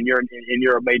 and you're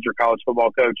a major college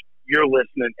football coach, you're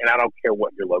listening, and I don't care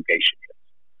what your location is.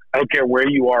 I don't care where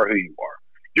you are, who you are.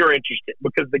 You're interested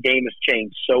because the game has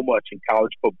changed so much in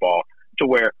college football to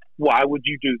where, why would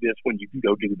you do this when you can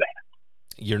go do that?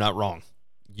 You're not wrong.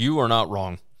 You are not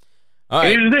wrong. All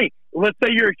right. And here's the thing. Let's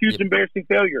say you're a huge embarrassing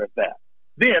failure at that.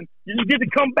 Then you get to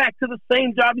come back to the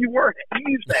same job you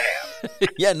used to have.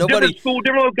 Yeah, nobody. Different school,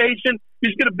 different location. You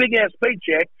just get a big ass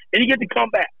paycheck, and you get to come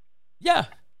back. Yeah,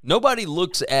 nobody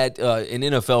looks at an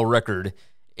NFL record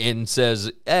and says,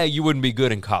 you wouldn't be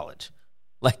good in college.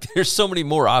 Like, there's so many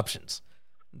more options.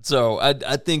 So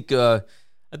I think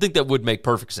that would make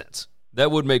perfect sense. That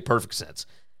would make perfect sense.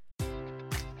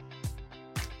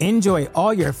 Enjoy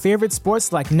all your favorite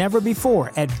sports like never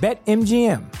before at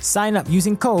BetMGM. Sign up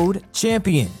using code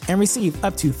CHAMPION and receive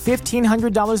up to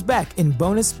 $1,500 back in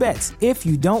bonus bets if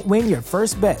you don't win your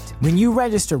first bet. When you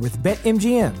register with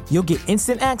BetMGM, you'll get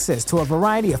instant access to a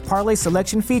variety of parlay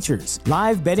selection features,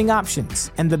 live betting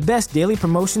options, and the best daily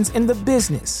promotions in the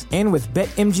business. And with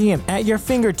BetMGM at your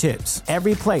fingertips,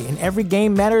 every play and every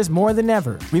game matters more than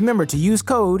ever. Remember to use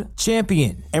code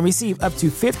CHAMPION and receive up to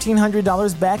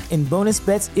 $1,500 back in bonus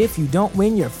bets if you don't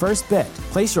win your first bet.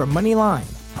 Place your money line,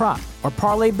 prop, or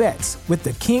parlay bets with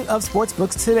the king of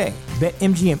sportsbooks today.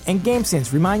 BetMGM and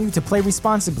GameSense remind you to play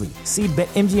responsibly. See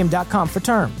BetMGM.com for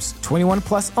terms. 21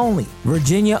 plus only.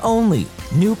 Virginia only.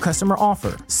 New customer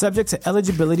offer. Subject to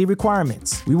eligibility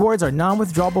requirements. Rewards are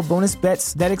non-withdrawable bonus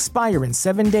bets that expire in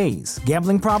 7 days.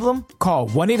 Gambling problem? Call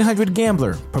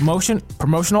 1-800-GAMBLER.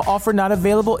 Promotional offer not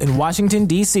available in Washington,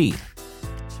 D.C.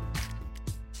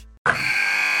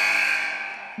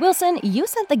 Wilson, you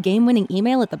sent the game-winning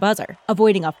email at the buzzer,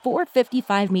 avoiding a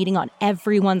 4:55 meeting on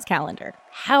everyone's calendar.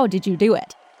 How did you do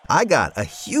it? I got a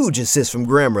huge assist from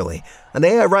Grammarly, an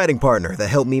AI writing partner that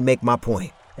helped me make my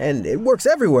point. And it works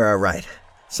everywhere I write.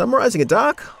 Summarizing a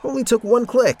doc only took one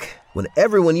click. When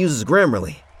everyone uses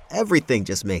Grammarly, everything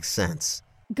just makes sense.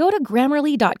 Go to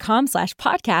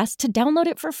Grammarly.com/podcast to download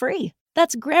it for free.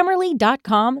 That's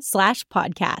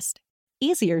Grammarly.com/podcast.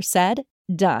 Easier said,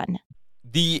 done.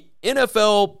 The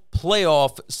NFL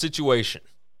playoff situation,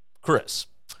 Chris.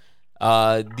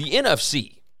 The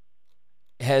NFC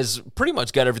has pretty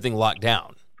much got everything locked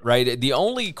down, right? The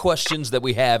only questions that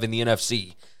we have in the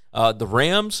NFC, the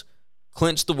Rams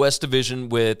clinched the West Division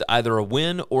with either a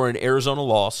win or an Arizona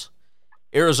loss.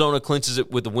 Arizona clinches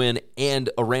it with a win and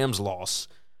a Rams loss.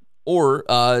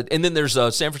 And then there's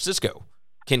San Francisco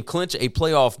can clinch a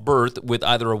playoff berth with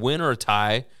either a win or a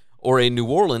tie or a New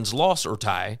Orleans loss or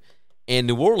tie. And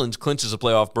New Orleans clinches a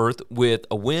playoff berth with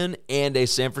a win and a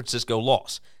San Francisco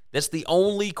loss. That's the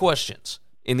only questions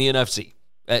in the NFC.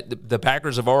 The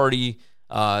Packers have already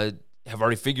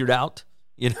figured out,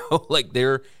 like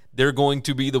they're going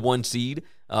to be the 1 seed.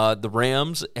 The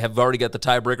Rams have already got the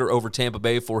tiebreaker over Tampa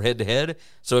Bay for head-to-head.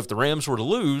 So if the Rams were to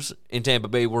lose and Tampa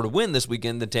Bay were to win this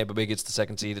weekend, then Tampa Bay gets the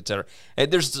 2nd seed, et cetera.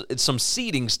 And there's some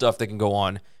seeding stuff that can go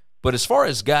on. But as far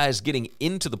as guys getting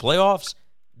into the playoffs,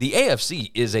 the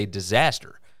AFC is a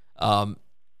disaster.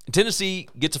 Tennessee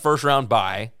gets a first-round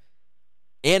bye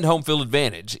and home field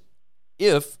advantage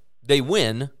if they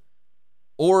win,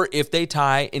 or if they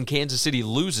tie and Kansas City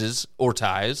loses or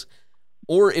ties,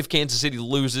 or if Kansas City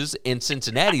loses and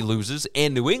Cincinnati loses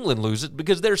and New England loses,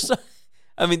 because there's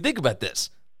think about this.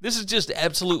 This is just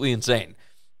absolutely insane.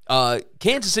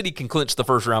 Kansas City can clinch the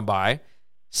first-round bye.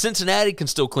 Cincinnati can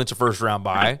still clinch a first-round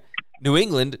bye. New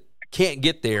England can't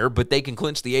get there, but they can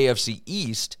clinch the AFC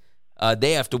East.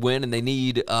 They have to win, and they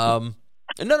need no,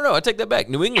 I take that back.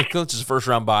 New England clinches a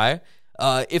first-round bye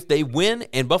if they win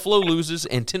and Buffalo loses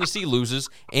and Tennessee loses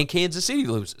and Kansas City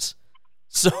loses.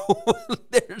 So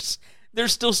there's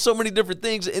still so many different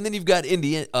things. And then you've got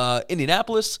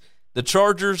Indianapolis, the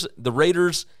Chargers, the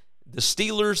Raiders, the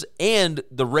Steelers, and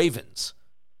the Ravens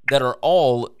that are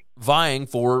all vying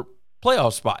for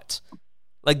playoff spots.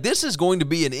 Like, this is going to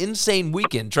be an insane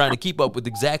weekend trying to keep up with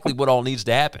exactly what all needs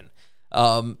to happen.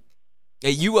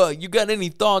 You got any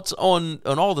thoughts on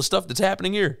all the stuff that's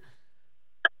happening here?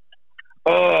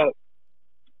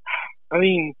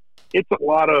 It's a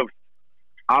lot of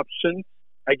options,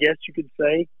 I guess you could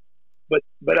say, but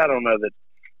I don't know that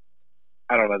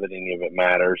any of it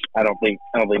matters. I don't think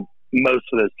most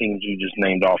of those things you just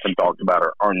named off and talked about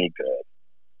are any good.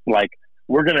 Like,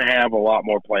 we're going to have a lot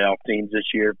more playoff teams this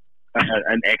year,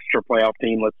 an extra playoff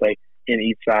team, let's say, in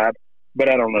each side. But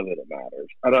I don't know that it matters.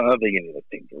 I don't think any of those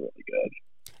teams are really good.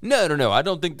 No. I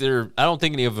don't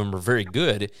think any of them are very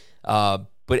good.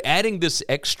 But adding this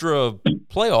extra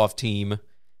playoff team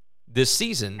this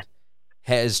season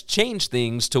has changed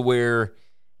things to where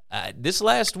this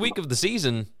last week of the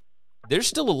season, there's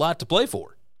still a lot to play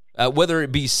for, whether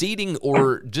it be seeding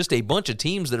or just a bunch of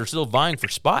teams that are still vying for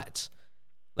spots.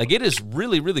 Like, it is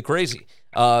really, really crazy.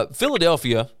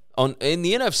 Philadelphia in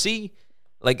the NFC,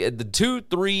 like the 2,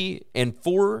 3, and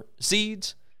 4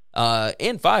 seeds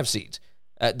and 5 seeds,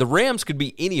 the Rams could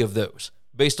be any of those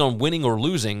based on winning or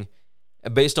losing,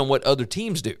 based on what other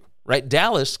teams do. Right?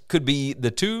 Dallas could be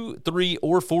the 2, 3,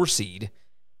 or 4 seed.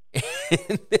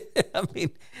 I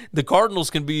mean, the Cardinals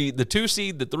can be the 2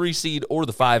 seed, the 3 seed, or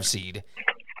the 5 seed.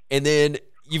 And then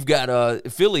you've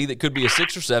got Philly that could be a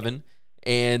 6 or 7,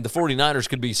 and the 49ers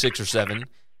could be 6 or 7,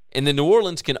 and then New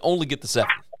Orleans can only get the 7.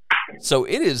 So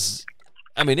it is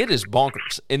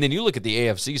bonkers. And then you look at the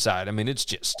AFC side, I mean, it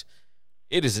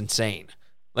is insane.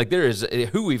 Like,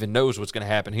 who even knows what's going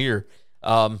to happen here?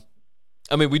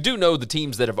 I mean, we do know the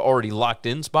teams that have already locked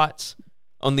in spots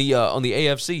on the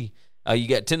AFC. You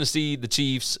got Tennessee, the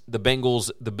Chiefs, the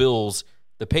Bengals, the Bills,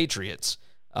 the Patriots,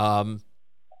 and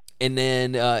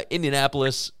then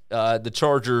Indianapolis, the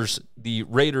Chargers, the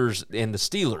Raiders, and the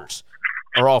Steelers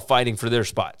are all fighting for their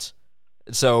spots.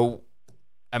 So,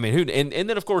 I mean, and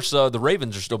then of course the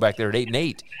Ravens are still back there at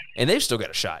 8-8, and they've still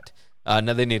got a shot.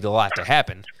 Now they need a lot to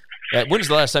happen. When's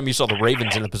the last time you saw the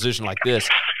Ravens in a position like this?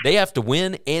 They have to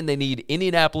win, and they need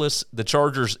Indianapolis, the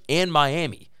Chargers, and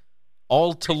Miami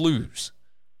all to lose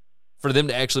for them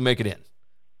to actually make it in.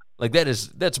 Like, that's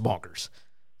bonkers.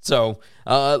 So,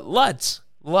 lots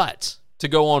to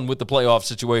go on with the playoff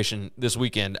situation this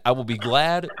weekend. I will be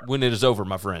glad when it is over,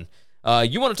 my friend.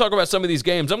 You want to talk about some of these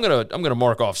games? I'm gonna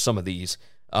mark off some of these.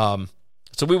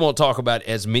 So we won't talk about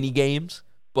as many games,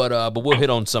 but we'll hit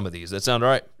on some of these. That sound all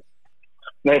right?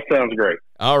 That sounds great.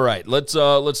 All right, let's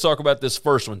talk about this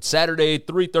first one. Saturday,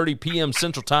 3:30 p.m.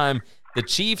 Central Time, the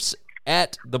Chiefs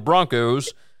at the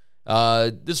Broncos.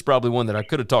 This is probably one that I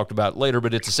could have talked about later,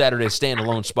 but it's a Saturday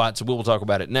standalone spot, so we'll talk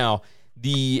about it now.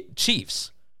 The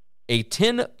Chiefs, a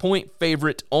 10-point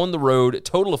favorite on the road,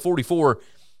 total of 44.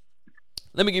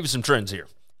 Let me give you some trends here.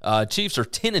 Chiefs are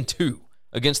 10-2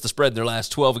 against the spread their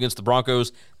last 12 against the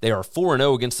Broncos. They are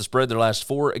 4-0 against the spread their last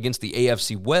 4 against the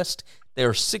AFC West. They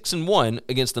are 6-1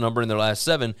 against the number in their last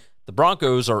 7. The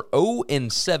Broncos are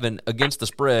 0-7 against the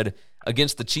spread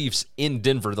against the Chiefs in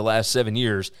Denver the last 7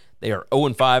 years. They are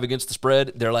 0-5 against the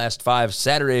spread their last 5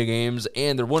 Saturday games,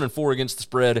 and they're 1-4 against the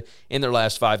spread in their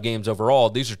last 5 games overall.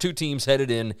 These are two teams headed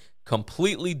in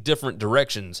completely different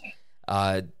directions.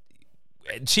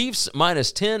 Chiefs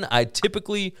minus 10, I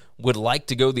typically would like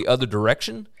to go the other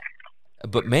direction.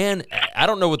 But, man, I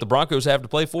don't know what the Broncos have to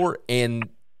play for, and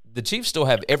the Chiefs still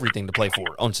have everything to play for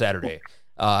on Saturday.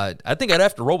 I think I'd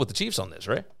have to roll with the Chiefs on this,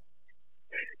 right?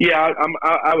 Yeah,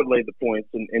 I would lay the points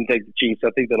and take the Chiefs.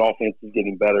 I think that offense is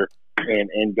getting better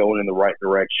and going in the right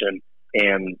direction.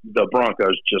 And the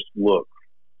Broncos just look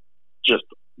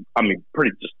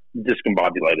pretty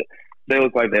discombobulated. They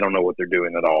look like they don't know what they're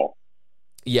doing at all.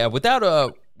 Yeah,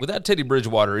 without Teddy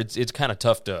Bridgewater, it's kind of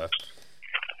tough to.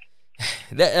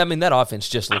 That offense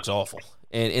just looks awful,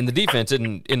 and the defense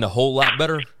isn't a whole lot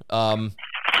better.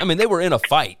 They were in a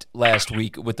fight last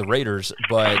week with the Raiders,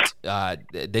 but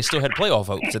they still had playoff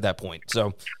hopes at that point.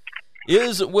 So,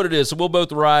 is what it is. So we'll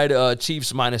both ride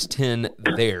Chiefs minus 10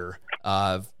 there.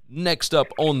 Next up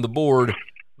on the board,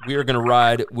 we are going to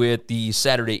ride with the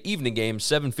Saturday evening game,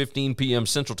 7:15 p.m.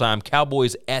 Central Time,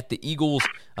 Cowboys at the Eagles.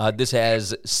 This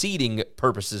has seeding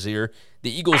purposes here.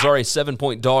 The Eagles are a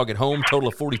 7-point dog at home, total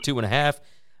of 42.5.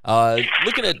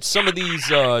 Looking at some of these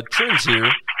trends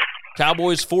here,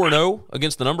 Cowboys 4-0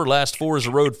 against the number. Last 4 is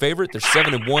a road favorite. They're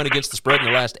 7-1 against the spread in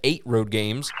their last 8 road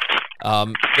games. They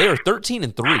are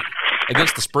 13-3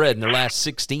 against the spread in their last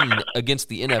 16 against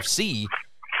the NFC.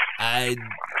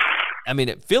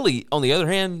 Philly, on the other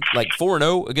hand, like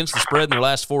 4-0 against the spread in their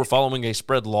last 4 following a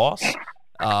spread loss.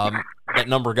 That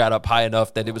number got up high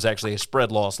enough that it was actually a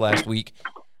spread loss last week.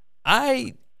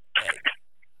 The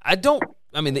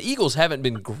Eagles haven't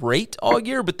been great all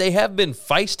year, but they have been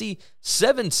feisty.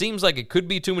 7 seems like it could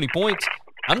be too many points.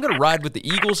 I'm going to ride with the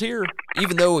Eagles here,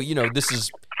 even though, this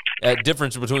is a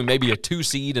difference between maybe a 2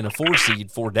 seed and a 4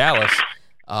 seed for Dallas.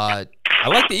 I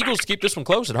like the Eagles to keep this one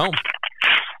close at home.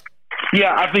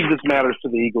 Yeah, I think this matters to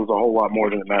the Eagles a whole lot more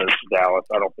than it matters to Dallas.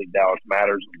 I don't think Dallas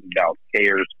matters. I think Dallas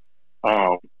cares.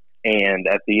 And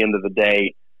at the end of the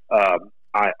day,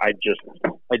 I just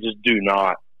do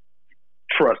not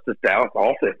trust this Dallas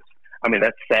offense. I mean,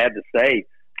 that's sad to say,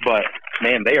 but,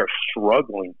 man, they are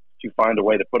struggling to find a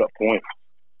way to put up points.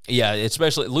 Yeah,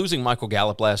 especially losing Michael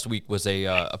Gallup last week was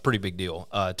a pretty big deal.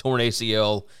 Torn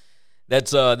ACL.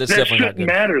 That's definitely not good. That shouldn't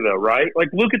matter, though, right? Like,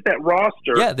 look at that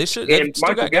roster. Yeah, they should. And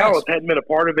Michael Gallup hadn't been a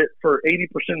part of it for 80%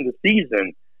 of the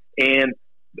season, and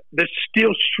they're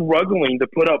still struggling to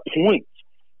put up points.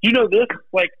 You know this?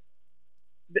 Like,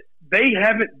 they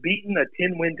haven't beaten a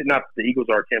 10-win team. Not that the Eagles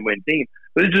are a 10-win team,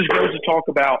 but it just goes to talk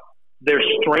about their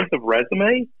strength of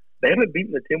resume. They haven't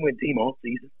beaten a 10-win team all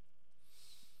season.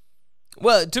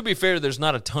 Well, to be fair, there's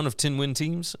not a ton of 10-win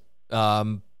teams.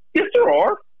 Yes, there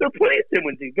are. There are plenty of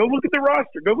 10-win teams. Go look at their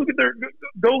roster. Go look at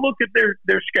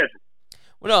their schedule.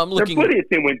 Well, no, I'm looking. There are plenty of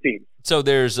 10-win teams. So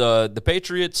there's the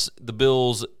Patriots, the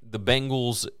Bills, the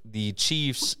Bengals, the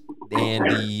Chiefs, and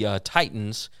the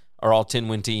Titans are all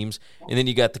 10-win teams. And then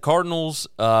you got the Cardinals,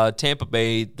 Tampa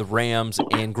Bay, the Rams,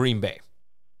 and Green Bay,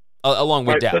 along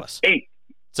with Dallas. That's 8.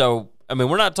 So, I mean,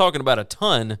 we're not talking about a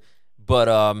ton, but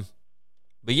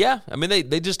yeah, I mean,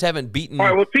 they just haven't beaten. All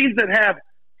right, well, teams that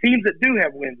do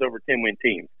have wins over 10-win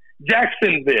teams.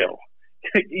 Jacksonville,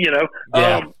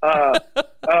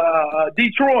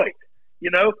 Detroit,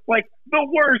 like the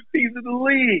worst teams in the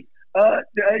league.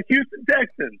 Houston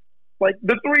Texans, like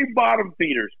the 3 bottom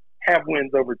feeders have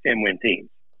wins over 10-win teams.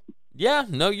 Yeah,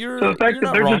 no, you're so the fact you're that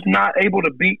not they're wrong. just not able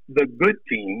to beat the good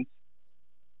teams,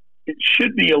 it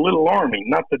should be a little alarming.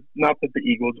 Not that the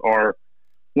Eagles are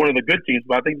one of the good teams,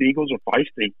 but I think the Eagles are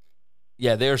feisty.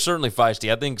 Yeah, they are certainly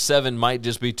feisty. I think 7 might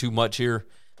just be too much here,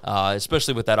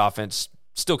 especially with that offense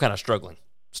still kind of struggling.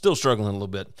 Still struggling a little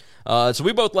bit. So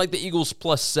we both like the Eagles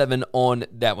plus 7 on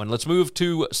that one. Let's move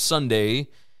to Sunday,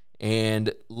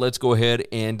 and let's go ahead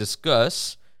and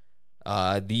discuss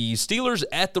the Steelers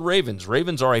at the Ravens.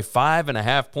 Ravens are a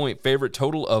 5.5-point favorite,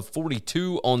 total of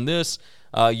 42 on this.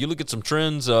 You look at some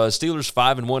trends. Steelers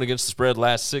 5-1 against the spread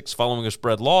last 6 following a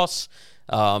spread loss.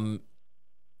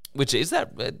 Which is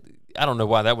that? I don't know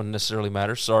why that wouldn't necessarily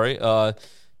matter. Sorry,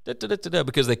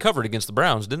 because they covered against the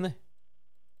Browns, didn't they?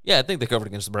 Yeah, I think they covered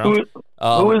against the Browns.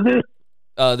 Who is this?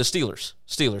 The Steelers.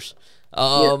 Steelers.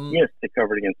 Yes, they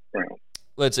covered against the Browns.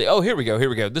 Let's see. Oh, here we go.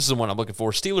 This is the one I'm looking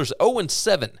for. Steelers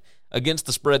 0-7 against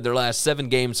the spread their last 7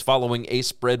 games following a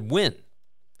spread win.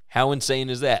 How insane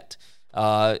is that?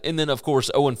 And then, of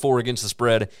course, 0-4 against the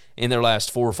spread in their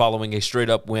last 4 following a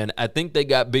straight-up win. I think they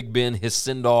got Big Ben, his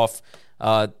send-off.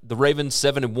 The Ravens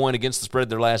 7-1 against the spread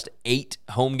their last 8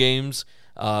 home games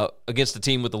against the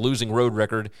team with the losing road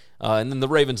record. And then the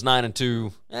Ravens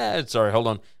 9-2.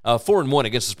 4-1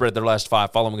 against the spread their last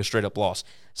 5 following a straight-up loss.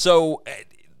 So,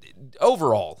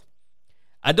 overall,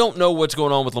 I don't know what's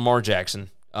going on with Lamar Jackson.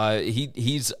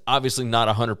 He's obviously not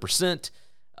 100%.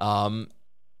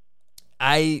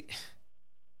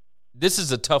 This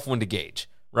is a tough one to gauge,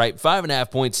 right?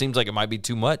 5.5 points seems like it might be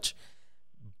too much,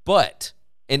 but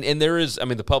and there is, I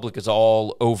mean, the public is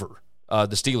all over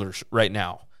the Steelers right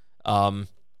now.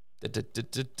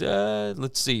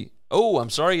 Let's see. Oh, I'm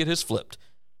sorry, it has flipped.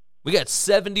 We got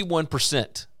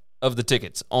 71% of the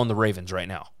tickets on the Ravens right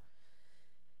now.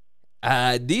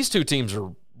 These two teams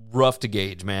are rough to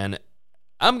gauge, man.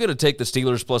 I'm going to take the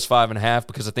Steelers plus 5.5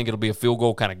 because I think it'll be a field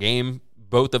goal kind of game.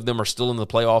 Both of them are still in the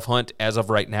playoff hunt as of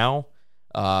right now.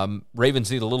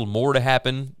 Ravens need a little more to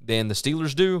happen than the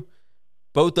Steelers do.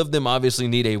 Both of them obviously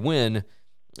need a win.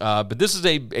 But this is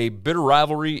a bitter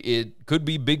rivalry. It could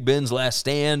be Big Ben's last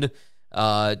stand.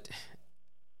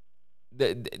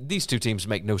 These two teams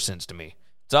make no sense to me.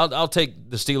 So I'll take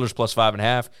the Steelers plus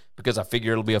 5.5 because I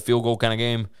figure it'll be a field goal kind of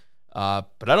game.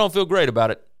 But I don't feel great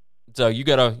about it. So you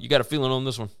got a feeling on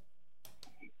this one?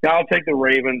 Yeah, I'll take the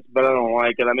Ravens, but I don't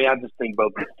like it. I mean, I just think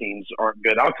both these teams aren't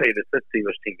good. I'll tell you this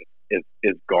Steelers team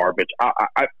is garbage.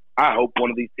 I hope one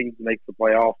of these teams makes the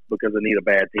playoffs because I need a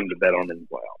bad team to bet on in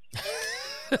the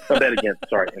playoffs. I bet against,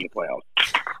 in the playoffs.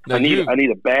 No, I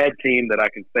need a bad team that I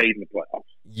can fade in the playoffs.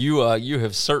 You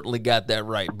have certainly got that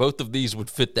right. Both of these would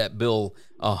fit that bill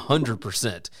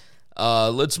 100%.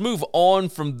 Let's move on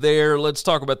from there. Let's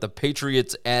talk about the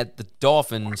Patriots at the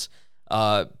Dolphins.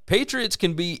 Patriots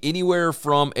can be anywhere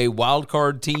from a wild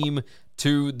card team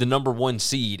to the number 1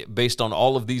 seed based on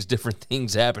all of these different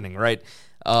things happening, right?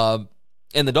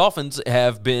 And the Dolphins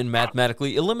have been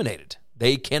mathematically eliminated.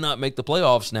 They cannot make the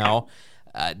playoffs now.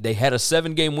 They had a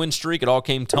 7-game win streak. It all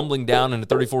came tumbling down in a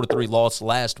 34-3 loss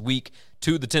last week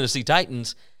to the Tennessee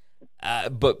Titans.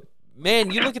 But,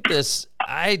 man, you look at this,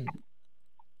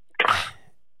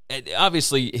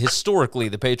 obviously, historically,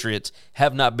 the Patriots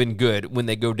have not been good when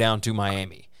they go down to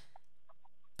Miami.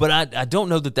 But I don't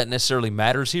know that necessarily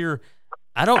matters here.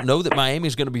 I don't know that Miami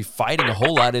is going to be fighting a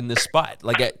whole lot in this spot.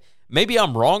 maybe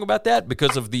I'm wrong about that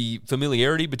because of the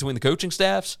familiarity between the coaching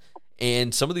staffs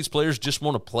and some of these players just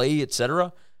want to play,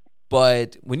 etc.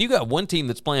 But when you got one team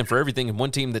that's playing for everything and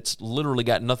one team that's literally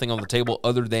got nothing on the table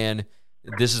other than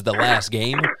this is the last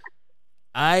game,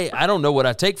 I don't know what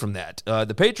I take from that.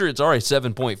 The Patriots are a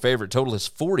 7-point favorite. Total is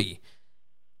 40.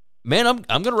 Man, I'm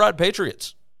going to ride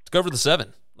Patriots to cover the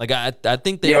 7. Like I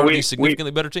think they are a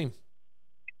significantly better team.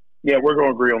 Yeah, we're going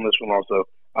to agree on this one also.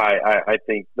 I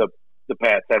think the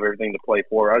Pats have everything to play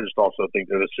for. I just also think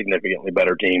they're a significantly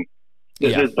better team.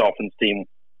 This Dolphins team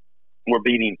were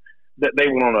beating. They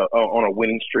went on a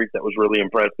winning streak that was really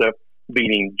impressive,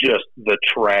 beating just the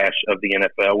trash of the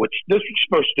NFL, which this was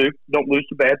supposed to do. Don't lose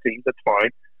to bad teams, that's fine.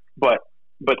 But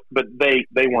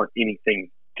they weren't anything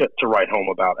to write home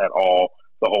about at all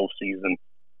the whole season.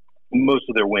 Most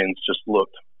of their wins just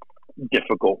looked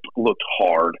difficult, looked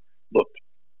hard, looked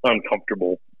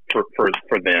uncomfortable for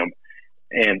them,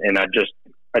 and I just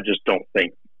don't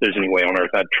think there's any way on earth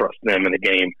I'd trust them in a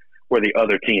game where the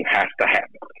other team has to have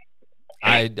it.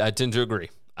 I tend to agree.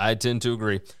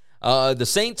 The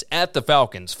Saints at the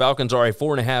Falcons. Falcons are a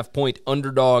 4.5-point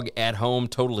underdog at home.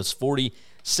 Total is 40.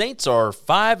 Saints are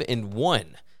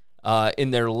 5-1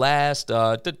 in their last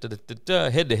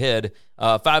head-to-head.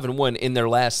 5-1 in their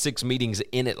last 6 meetings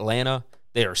in Atlanta.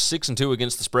 They are 6-2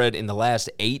 against the spread in the last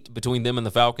 8 between them and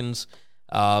the Falcons.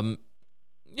 I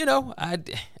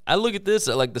look at this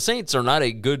like the Saints are not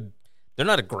they're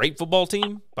not a great football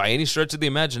team by any stretch of the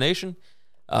imagination.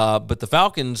 But the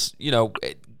Falcons,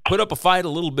 put up a fight a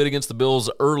little bit against the Bills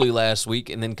early last week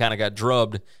and then kind of got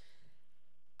drubbed.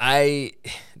 They're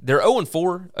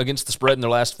 0-4 against the spread in their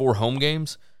last 4 home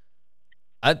games.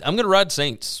 I'm going to ride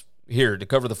Saints here to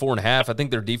cover the 4.5. I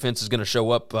think their defense is going to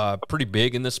show up pretty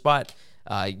big in this spot.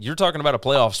 You're talking about a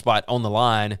playoff spot on the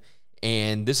line,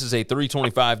 and this is a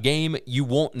 3:25 game. You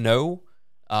won't know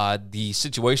the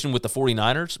situation with the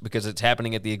 49ers because it's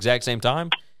happening at the exact same time.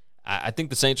 I think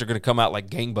the Saints are going to come out like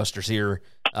gangbusters here,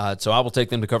 so I will take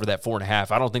them to cover that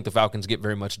 4.5. I don't think the Falcons get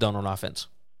very much done on offense.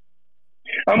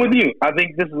 I'm with you. I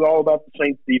think this is all about the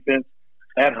Saints defense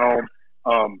at home.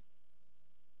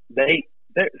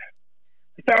 The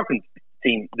Falcons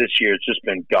team this year has just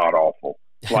been god-awful.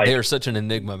 They are such an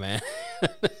enigma, man.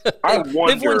 They've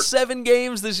won 7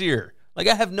 games this year. Like,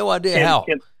 I have no idea how.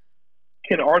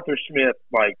 Can Arthur Smith,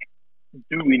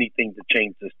 do anything to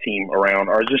change this team around,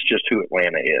 or is this just who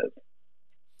Atlanta is?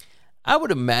 I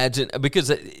would imagine, because,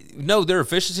 their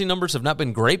efficiency numbers have not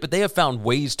been great, but they have found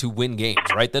ways to win games,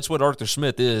 right? That's what Arthur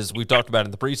Smith is. We've talked about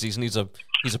in the preseason. He's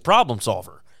a problem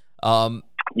solver.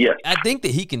 Yes. I think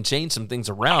that he can change some things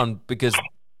around because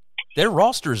their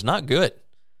roster is not good.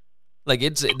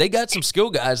 They got some skill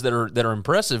guys that are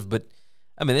impressive, but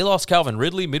they lost Calvin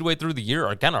Ridley midway through the year,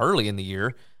 or kind of early in the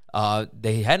year.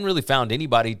 They hadn't really found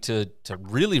anybody to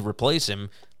really replace him.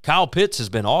 Kyle Pitts has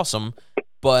been awesome,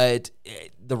 but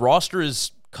the roster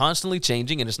is constantly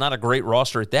changing, and it's not a great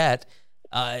roster at that.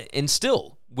 And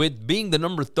still, with being the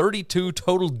number 32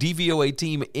 total DVOA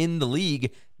team in the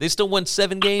league, they still won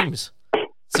 7 games.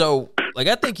 So,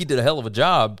 I think he did a hell of a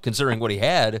job considering what he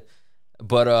had.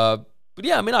 But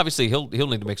yeah, obviously he'll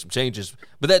need to make some changes.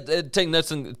 But that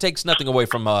takes nothing away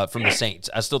from the Saints.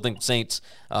 I still think the Saints,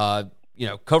 cover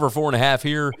 4.5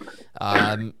 here.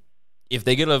 If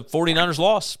they get a 49ers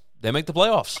loss, they make the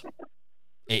playoffs.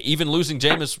 Even losing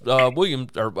Jameis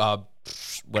Williams or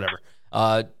whatever.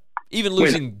 Even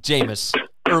losing Jameis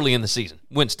early in the season.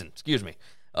 Winston, excuse me.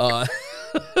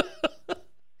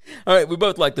 All right, we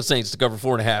both like the Saints to cover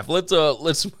 4.5.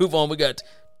 Let's move on. We got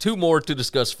 2 more to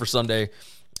discuss for Sunday.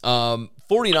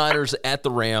 49ers at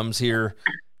the Rams here,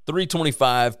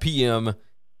 3:25 p.m.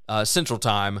 Central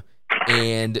Time,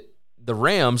 and the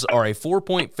Rams are a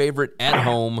 4-point favorite at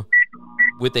home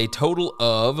with a total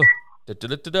of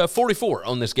 44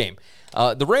 on this game.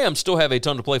 The Rams still have a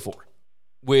ton to play for,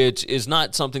 which is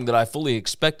not something that I fully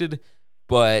expected,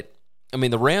 but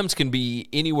the Rams can be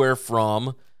anywhere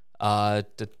from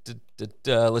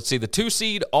let's see, the 2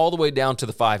 seed all the way down to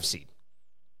the 5 seed.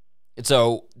 And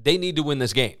so they need to win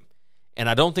this game. And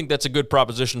I don't think that's a good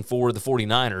proposition for the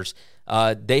 49ers.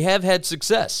 They have had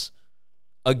success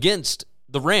against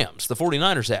the Rams. The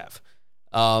 49ers have.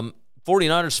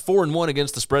 49ers 4-1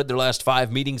 against the spread their last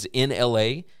 5 meetings in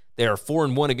L.A. They are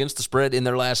 4-1 against the spread in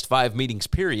their last 5 meetings,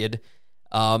 period.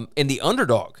 And the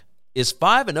underdog is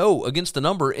 5-0 against the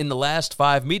number in the last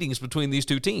 5 meetings between these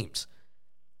two teams.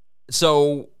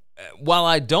 So while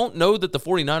I don't know that the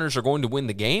 49ers are going to win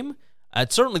the game,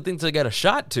 I'd certainly think they got a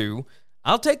shot to.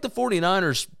 I'll take the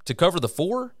 49ers to cover the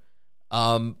 4,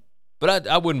 but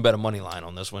I wouldn't bet a money line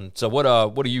on this one. So what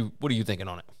are you thinking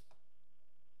on it?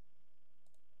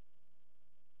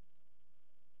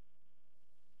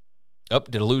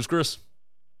 Did I lose Chris?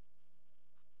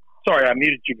 Sorry, I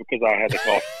muted you because I had to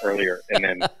cough earlier, and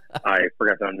then I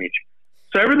forgot to unmute you.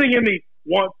 So everything in me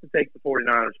wants to take the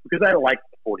 49ers because I like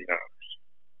the 49ers.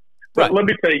 But let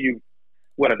me tell you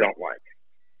what I don't like.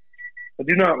 I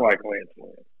do not like Lance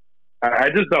Williams. I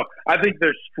just don't. I think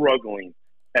they're struggling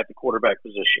at the quarterback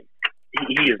position.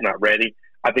 He is not ready.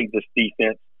 I think this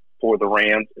defense for the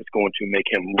Rams is going to make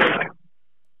him look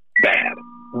bad,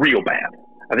 real bad.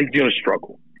 I think he's going to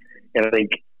struggle, and I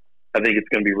think it's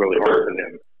going to be really hard for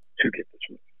them to get this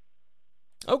win.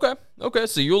 Okay.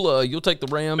 So you'll take the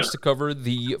Rams to cover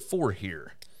the 4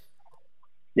 here.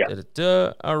 Yeah.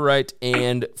 Da-da-da. All right,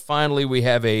 and finally we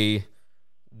have a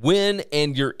win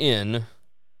and you're in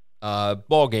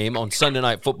ball game on Sunday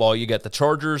Night Football. You got the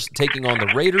Chargers taking on the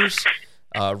Raiders.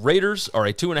 Raiders are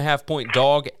a 2.5-point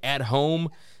dog at home.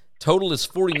 Total is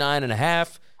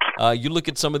 49.5. You look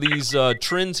at some of these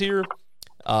trends here.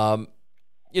 The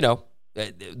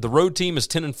road team is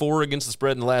 10-4 against the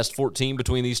spread in the last 14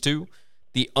 between these two.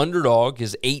 The underdog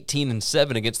is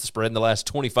 18-7 against the spread in the last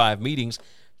 25 meetings.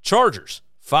 Chargers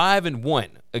 5-1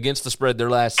 against the spread their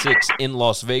last 6 in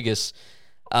Las Vegas.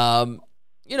 The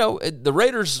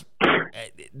Raiders.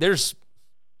 There's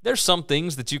some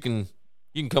things that you can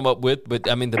come up with, but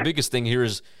I mean the biggest thing here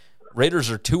is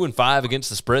Raiders are 2-5 against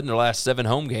the spread in their last 7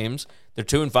 home games. They're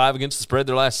 2-5 against the spread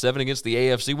their last 7 against the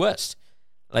AFC West.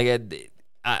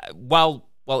 While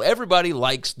everybody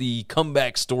likes the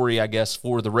comeback story, I guess,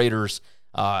 for the Raiders,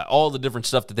 all the different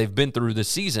stuff that they've been through this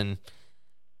season,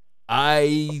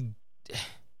 I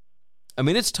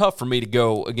mean, it's tough for me to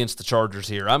go against the Chargers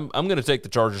here. I'm going to take the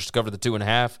Chargers to cover the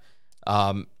 2.5.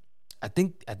 I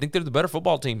think they're the better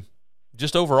football team,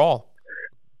 just overall.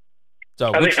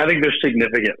 So I think they're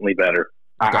significantly better.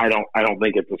 Okay. I don't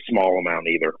think it's a small amount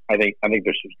either. I think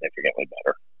they're significantly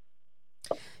better.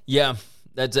 Yeah,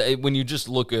 that's when you just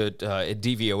look at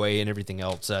DVOA and everything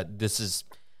else. This is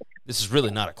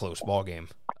really not a close ball game.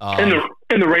 And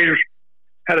the Raiders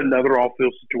had another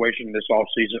off-field situation this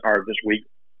offseason or this week.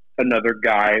 Another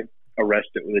guy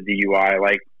arrested with a DUI.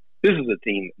 Like, this is a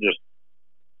team that just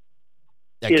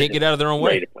can't get out of their own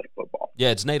way to play football.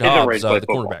 Yeah, it's Nate Hobbs, the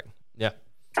cornerback. Yeah.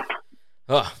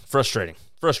 Frustrating.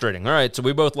 All right, so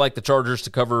we both like the Chargers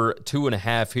to cover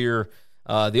 2.5 here.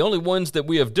 The only ones that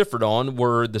we have differed on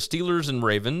were the Steelers and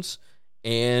Ravens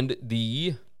and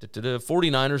the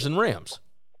 49ers and Rams.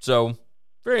 So,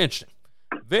 very interesting.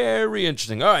 Very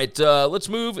interesting. All right, let's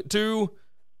move to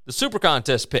the Super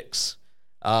Contest picks.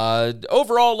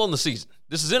 Overall on the season,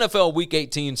 this is NFL Week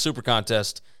 18 Super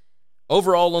Contest.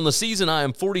 Overall on the season, I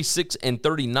am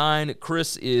 46-39.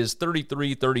 Chris is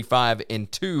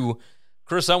 33-35-2.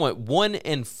 Chris, I went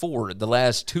 1-4 the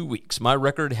last 2 weeks. My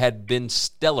record had been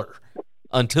stellar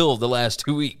until the last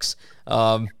 2 weeks.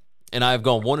 And I've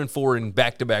gone 1-4 in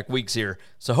back-to-back weeks here.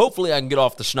 So hopefully I can get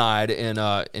off the schneid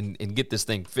and get this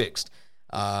thing fixed.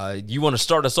 You want to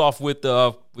start us off with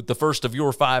the first of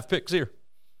your 5 picks here?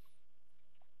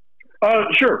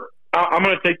 Sure. I'm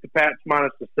going to take the Pats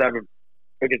minus the 7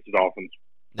 against the Dolphins.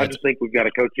 I just think we've got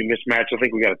a coaching mismatch. I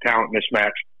think we've got a talent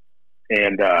mismatch.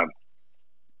 And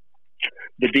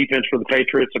the defense for the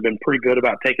Patriots have been pretty good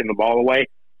about taking the ball away.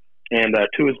 And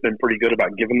Tua's been pretty good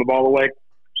about giving the ball away.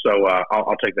 So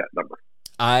I'll take that number.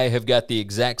 I have got the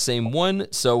exact same one.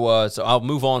 So I'll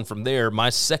move on from there. My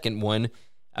second one,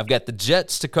 I've got the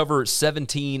Jets to cover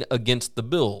 17 against the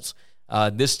Bills.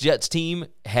 This Jets team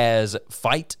has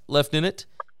fight left in it.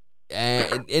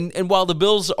 And while the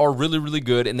Bills are really, really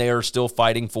good and they are still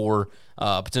fighting for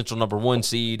potential number 1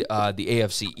 seed, the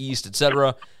AFC East,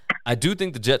 etc., I do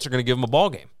think the Jets are going to give them a ball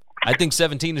game. I think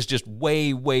 17 is just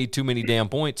way, way too many damn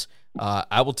points.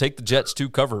 I will take the Jets to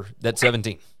cover that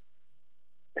 17.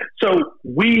 So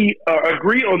we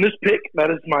agree on this pick.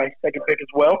 That is my second pick as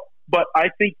well. But I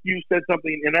think you said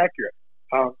something inaccurate.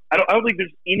 I don't think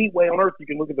there's any way on earth you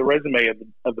can look at the resume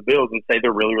of the Bills and say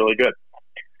they're really, really good.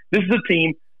 This is a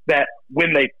team that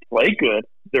when they play good,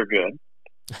 they're good.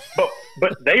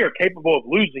 But they are capable of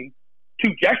losing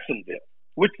to Jacksonville,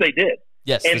 which they did.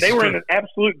 Yes, and they were in an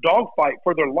absolute dogfight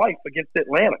for their life against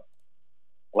Atlanta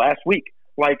last week.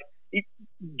 Like,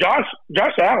 Josh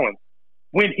Allen,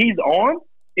 when he's on,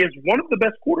 is one of the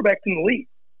best quarterbacks in the league.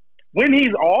 When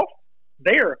he's off,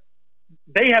 they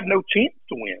have no chance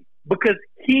to win because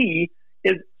he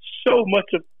is so much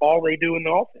of all they do in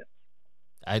the offense.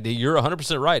 You're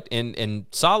 100% right. And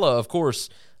Saleh, of course,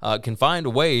 can find a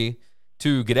way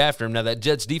to get after him. Now, that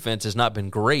Jets defense has not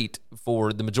been great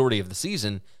for the majority of the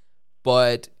season.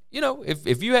 But,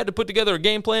 if you had to put together a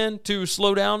game plan to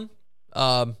slow down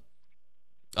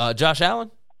Josh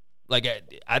Allen, like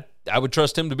I would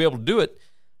trust him to be able to do it.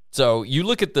 So you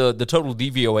look at the total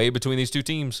DVOA between these two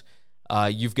teams.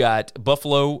 You've got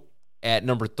Buffalo at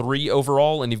number 3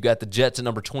 overall, and you've got the Jets at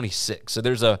number 26. So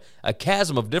there's a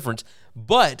chasm of difference.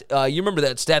 But you remember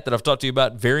that stat that I've talked to you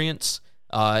about, variance?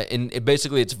 And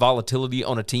basically it's volatility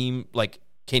on a team. Like,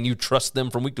 can you trust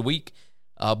them from week to week?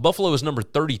 Buffalo is number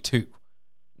 32.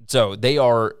 So they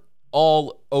are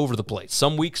all over the place.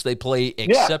 Some weeks they play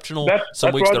exceptional.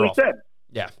 Some weeks they're awful.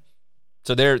 Yeah.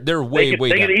 So they're way down.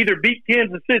 They can either beat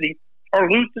Kansas City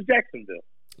or lose to Jacksonville.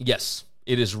 Yes,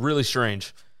 it is really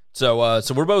strange. So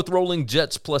we're both rolling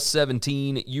Jets plus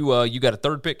 17. You got a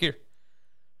third pick here?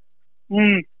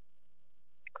 I'm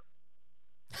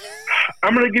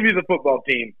going to give you the football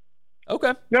team.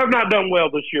 Okay. Now, I've not done well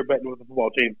this year betting with the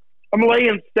football team. I'm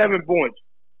laying 7 points.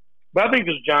 But I think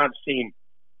this Giants team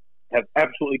has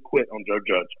absolutely quit on Joe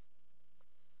Judge.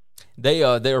 They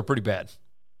are pretty bad.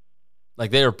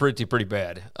 Like, they are pretty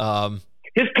bad.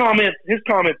 His comments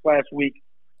last week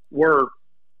were,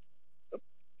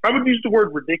 I would use the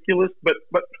word ridiculous, but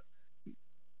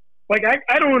like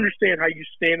I don't understand how you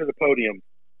stand at the podium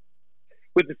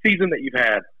with the season that you've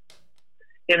had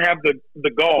and have the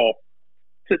gall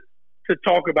to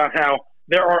talk about how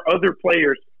there are other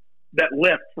players that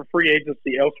left for free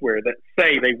agency elsewhere that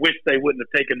say they wish they wouldn't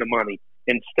have taken the money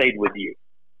and stayed with you.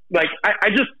 Like, I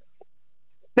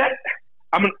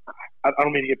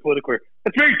don't mean to get political here.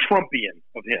 It's very Trumpian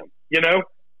of him, you know?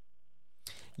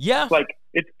 Yeah. Like,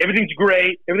 everything's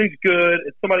great. Everything's good.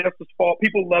 It's somebody else's fault.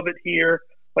 People love it here.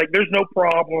 Like, there's no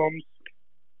problems.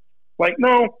 Like,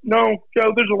 no,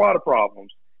 Joe, there's a lot of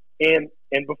problems. And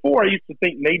before I used to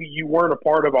think maybe you weren't a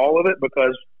part of all of it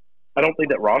because I don't think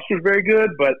that roster is very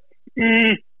good, but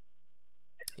it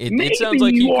sounds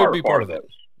like he could be part of it.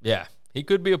 Yeah, he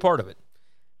could be a part of it.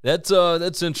 That's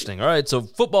interesting. All right, so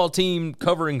football team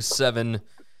covering 7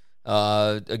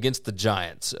 against the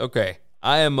Giants. Okay,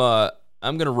 I'm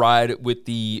gonna ride with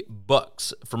the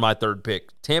Bucs for my third pick.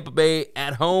 Tampa Bay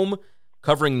at home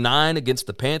covering 9 against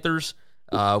the Panthers.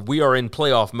 We are in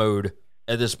playoff mode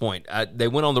at this point. They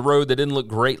went on the road. They didn't look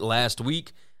great last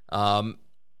week. I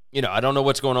don't know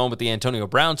what's going on with the Antonio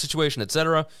Brown situation,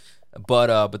 etc.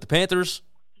 But the Panthers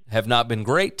have not been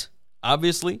great,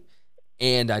 obviously,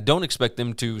 and I don't expect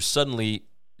them to suddenly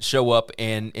show up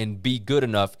and be good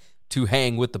enough to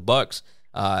hang with the Bucs.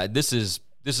 This is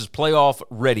playoff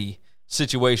ready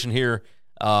situation here.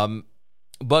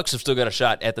 Bucs have still got a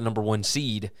shot at the number 1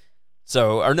 seed.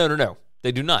 So, or no,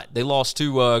 they do not. They lost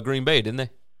to Green Bay, didn't they?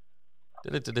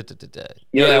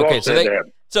 Yeah, okay.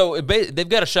 So they've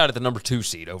got a shot at the number 2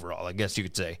 seed overall, I guess you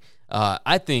could say.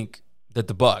 I think that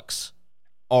the Bucs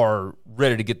are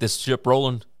ready to get this ship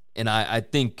rolling, and I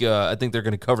think they're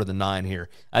going to cover the 9 here.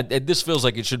 This feels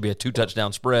like it should be a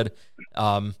 2-touchdown spread,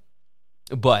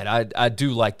 but I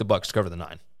do like the Bucs to cover the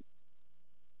 9.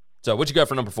 So what you got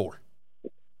for number 4?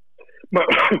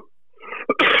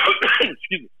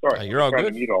 Excuse me, sorry. You're all good.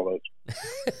 To mute all those.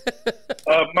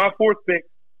 My fourth pick,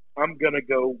 I'm going to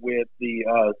go with the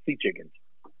Sea Chickens.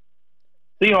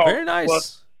 Seahawks Very nice.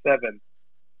 plus 7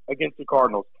 against the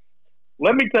Cardinals.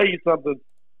 Let me tell you something.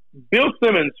 Bill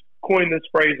Simmons coined this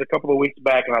phrase a couple of weeks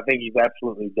back, and I think he's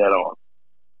absolutely dead on.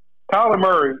 Kyler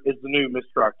Murray is the new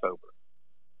Mr. October.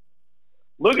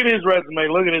 Look at his resume.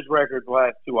 Look at his record the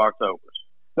last 2 Octobers.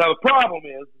 Now, the problem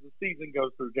is the season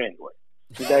goes through January.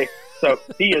 Okay? So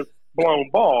he has blown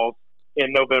balls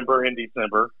in November and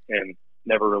December and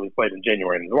never really played in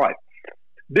January in his life.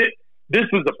 This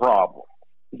is the problem.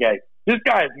 Okay? This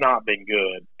guy has not been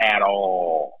good at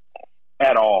all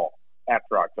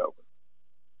after October.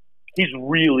 He's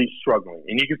really struggling.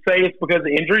 And you can say it's because of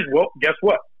injuries. Well, guess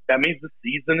what? That means the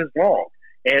season is long.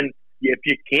 And if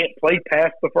you can't play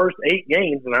past the first 8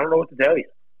 games, then I don't know what to tell you.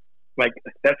 Like,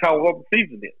 that's how long the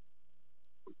season is.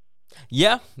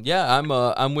 Yeah,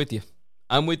 I'm with you.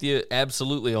 I'm with you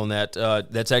absolutely on that.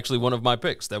 That's actually one of my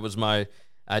picks. That was I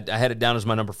had it down as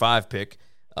my number 5 pick.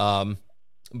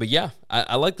 But yeah,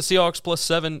 I like the Seahawks plus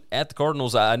 7 at the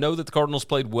Cardinals. I know that the Cardinals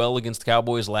played well against the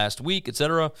Cowboys last week,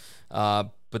 etc.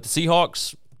 But the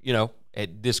Seahawks,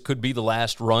 this could be the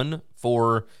last run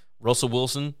for Russell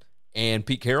Wilson and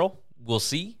Pete Carroll. We'll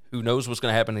see. Who knows what's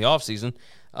going to happen in the offseason.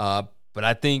 But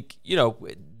I think,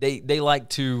 they like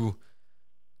to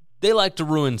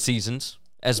ruin seasons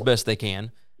as best they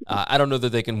can. I don't know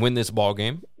that they can win this ball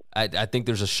game. I think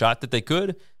there's a shot that they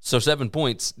could. So 7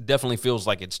 points definitely feels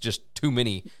like it's just too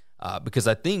many because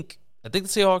I think the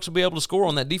Seahawks will be able to score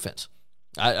on that defense.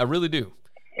 I really do.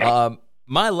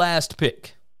 My last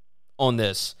pick on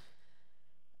this,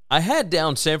 I had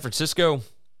down San Francisco.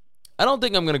 I don't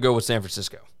think I'm going to go with San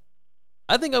Francisco.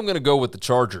 I think I'm going to go with the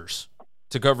Chargers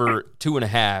to cover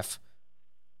 2.5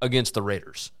 against the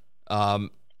Raiders.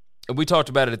 We talked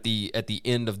about it at the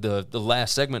end of the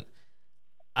last segment.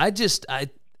 I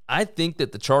think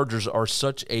that the Chargers are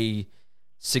such a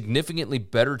significantly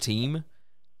better team,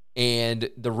 and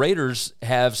the Raiders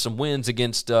have some wins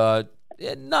against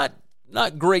not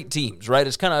great teams, right?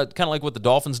 It's kind of like what the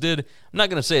Dolphins did. I'm not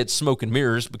going to say it's smoke and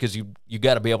mirrors because you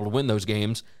got to be able to win those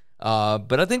games.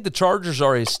 But I think the Chargers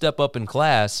are a step up in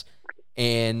class,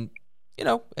 and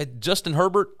Justin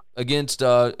Herbert against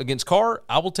Carr,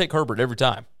 I will take Herbert every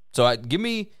time. So give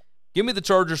me the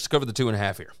Chargers to cover the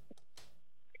 2.5 here.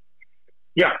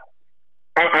 Yeah,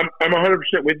 I'm 100%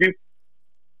 with you.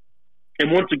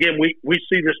 And once again, we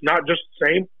see this not just the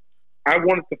same. I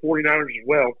wanted the 49ers as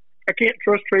well. I can't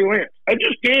trust Trey Lance. I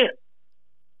just can't.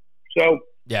 So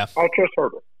yeah, I'll trust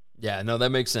Herbert. Yeah, no, that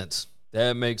makes sense.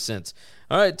 That makes sense.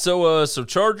 All right, so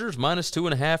Chargers minus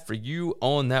 2.5 for you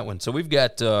on that one. So we've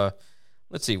got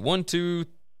let's see, 1, 2,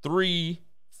 3,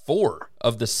 4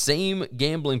 of the same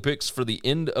gambling picks for the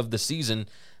end of the season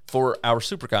for our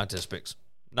Super Contest picks.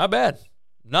 Not bad.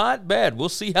 Not bad. We'll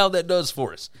see how that does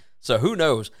for us. So who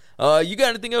knows? You got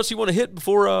anything else you want to hit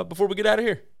before we get out of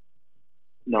here?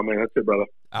 No, man, that's it, brother.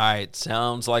 All right,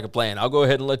 sounds like a plan. I'll go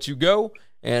ahead and let you go,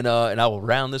 and I will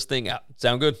round this thing out.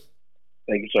 Sound good?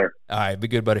 Thank you, sir. All right, be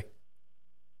good, buddy.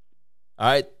 All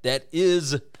right, that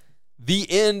is the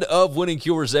end of Winning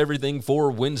Cures Everything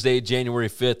for Wednesday, January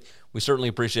 5th. We certainly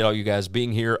appreciate all you guys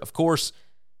being here. Of course,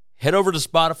 head over to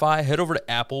Spotify, head over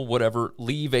to Apple, whatever.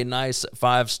 Leave a nice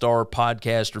 5-star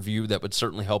podcast review. That would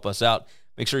certainly help us out.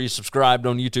 Make sure you subscribed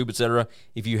on YouTube, etc.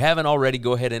 If you haven't already,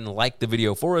 go ahead and like the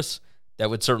video for us. That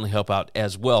would certainly help out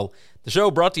as well. The show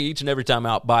brought to you each and every time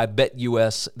out by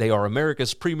BetUS. They are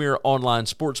America's premier online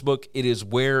sportsbook. It is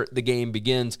where the game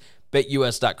begins.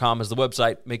 BetUS.com is the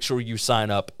website. Make sure you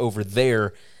sign up over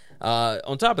there.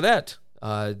 On top of that,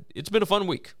 it's been a fun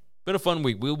week.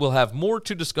 We will have more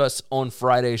to discuss on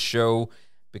Friday's show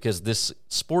because this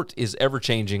sport is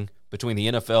ever-changing between the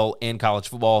NFL and college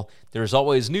football. There's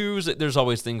always news. There's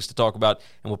always things to talk about.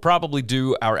 And we'll probably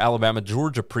do our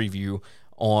Alabama-Georgia preview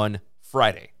on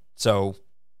Friday. So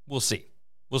we'll see.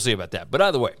 We'll see about that. But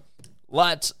either way,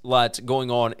 lots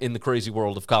going on in the crazy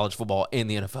world of college football and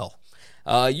the NFL.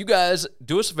 You guys,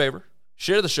 do us a favor.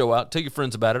 Share the show out. Tell your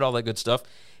friends about it, all that good stuff.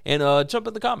 And jump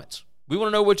in the comments. We want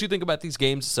to know what you think about these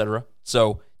games, etc.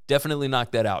 So definitely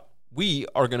knock that out. We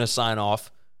are going to sign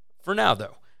off for now,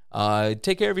 though.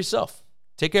 Take care of yourself.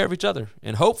 Take care of each other.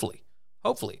 And hopefully,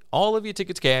 all of your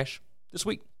tickets cash this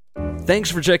week. Thanks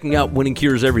for checking out Winning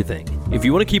Cures Everything. If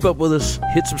you want to keep up with us,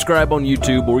 hit subscribe on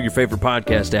YouTube or your favorite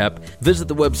podcast app. Visit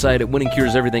the website at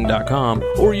winningcureseverything.com,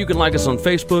 or you can like us on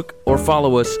Facebook or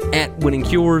follow us at Winning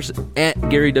Cures, at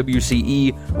Gary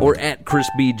WCE, or at Chris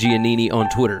B. Giannini on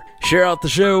Twitter. Share out the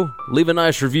show, leave a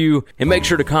nice review, and make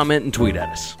sure to comment and tweet at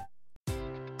us.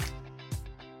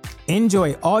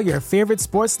 Enjoy all your favorite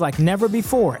sports like never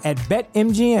before at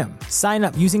BetMGM. Sign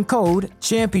up using code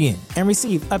CHAMPION and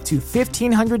receive up to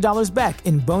 $1,500 back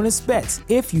in bonus bets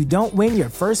if you don't win your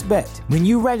first bet. When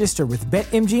you register with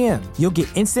BetMGM, you'll get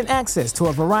instant access to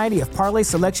a variety of parlay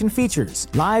selection features,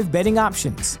 live betting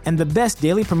options, and the best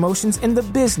daily promotions in the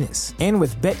business. And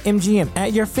with BetMGM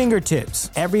at your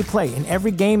fingertips, every play and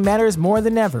every game matters more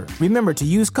than ever. Remember to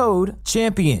use code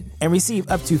CHAMPION and receive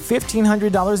up to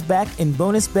 $1,500 back in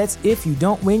bonus bets if you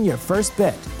don't win your first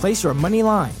bet. Place your money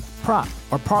line, prop,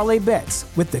 or parlay bets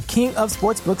with the king of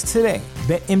sportsbooks today.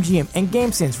 BetMGM and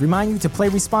GameSense remind you to play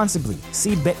responsibly.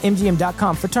 See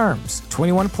BetMGM.com for terms.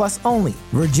 21 plus only.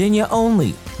 Virginia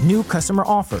only. New customer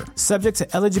offer. Subject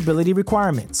to eligibility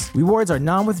requirements. Rewards are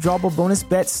non-withdrawable bonus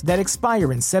bets that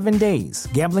expire in 7 days.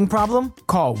 Gambling problem?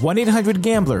 Call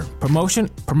 1-800-GAMBLER.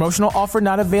 Promotional offer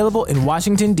not available in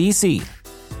Washington, D.C.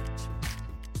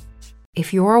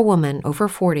 If you're a woman over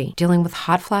 40 dealing with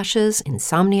hot flashes,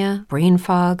 insomnia, brain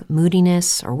fog,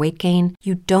 moodiness, or weight gain,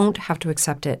 you don't have to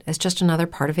accept it as just another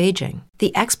part of aging.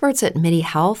 The experts at MIDI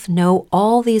Health know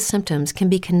all these symptoms can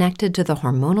be connected to the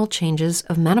hormonal changes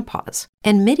of menopause.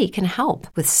 And MIDI can help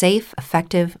with safe,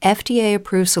 effective,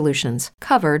 FDA-approved solutions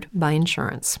covered by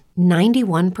insurance.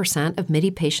 91% of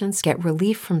MIDI patients get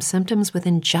relief from symptoms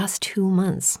within just 2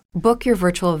 months. Book your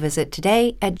virtual visit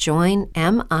today at joinmidi.com.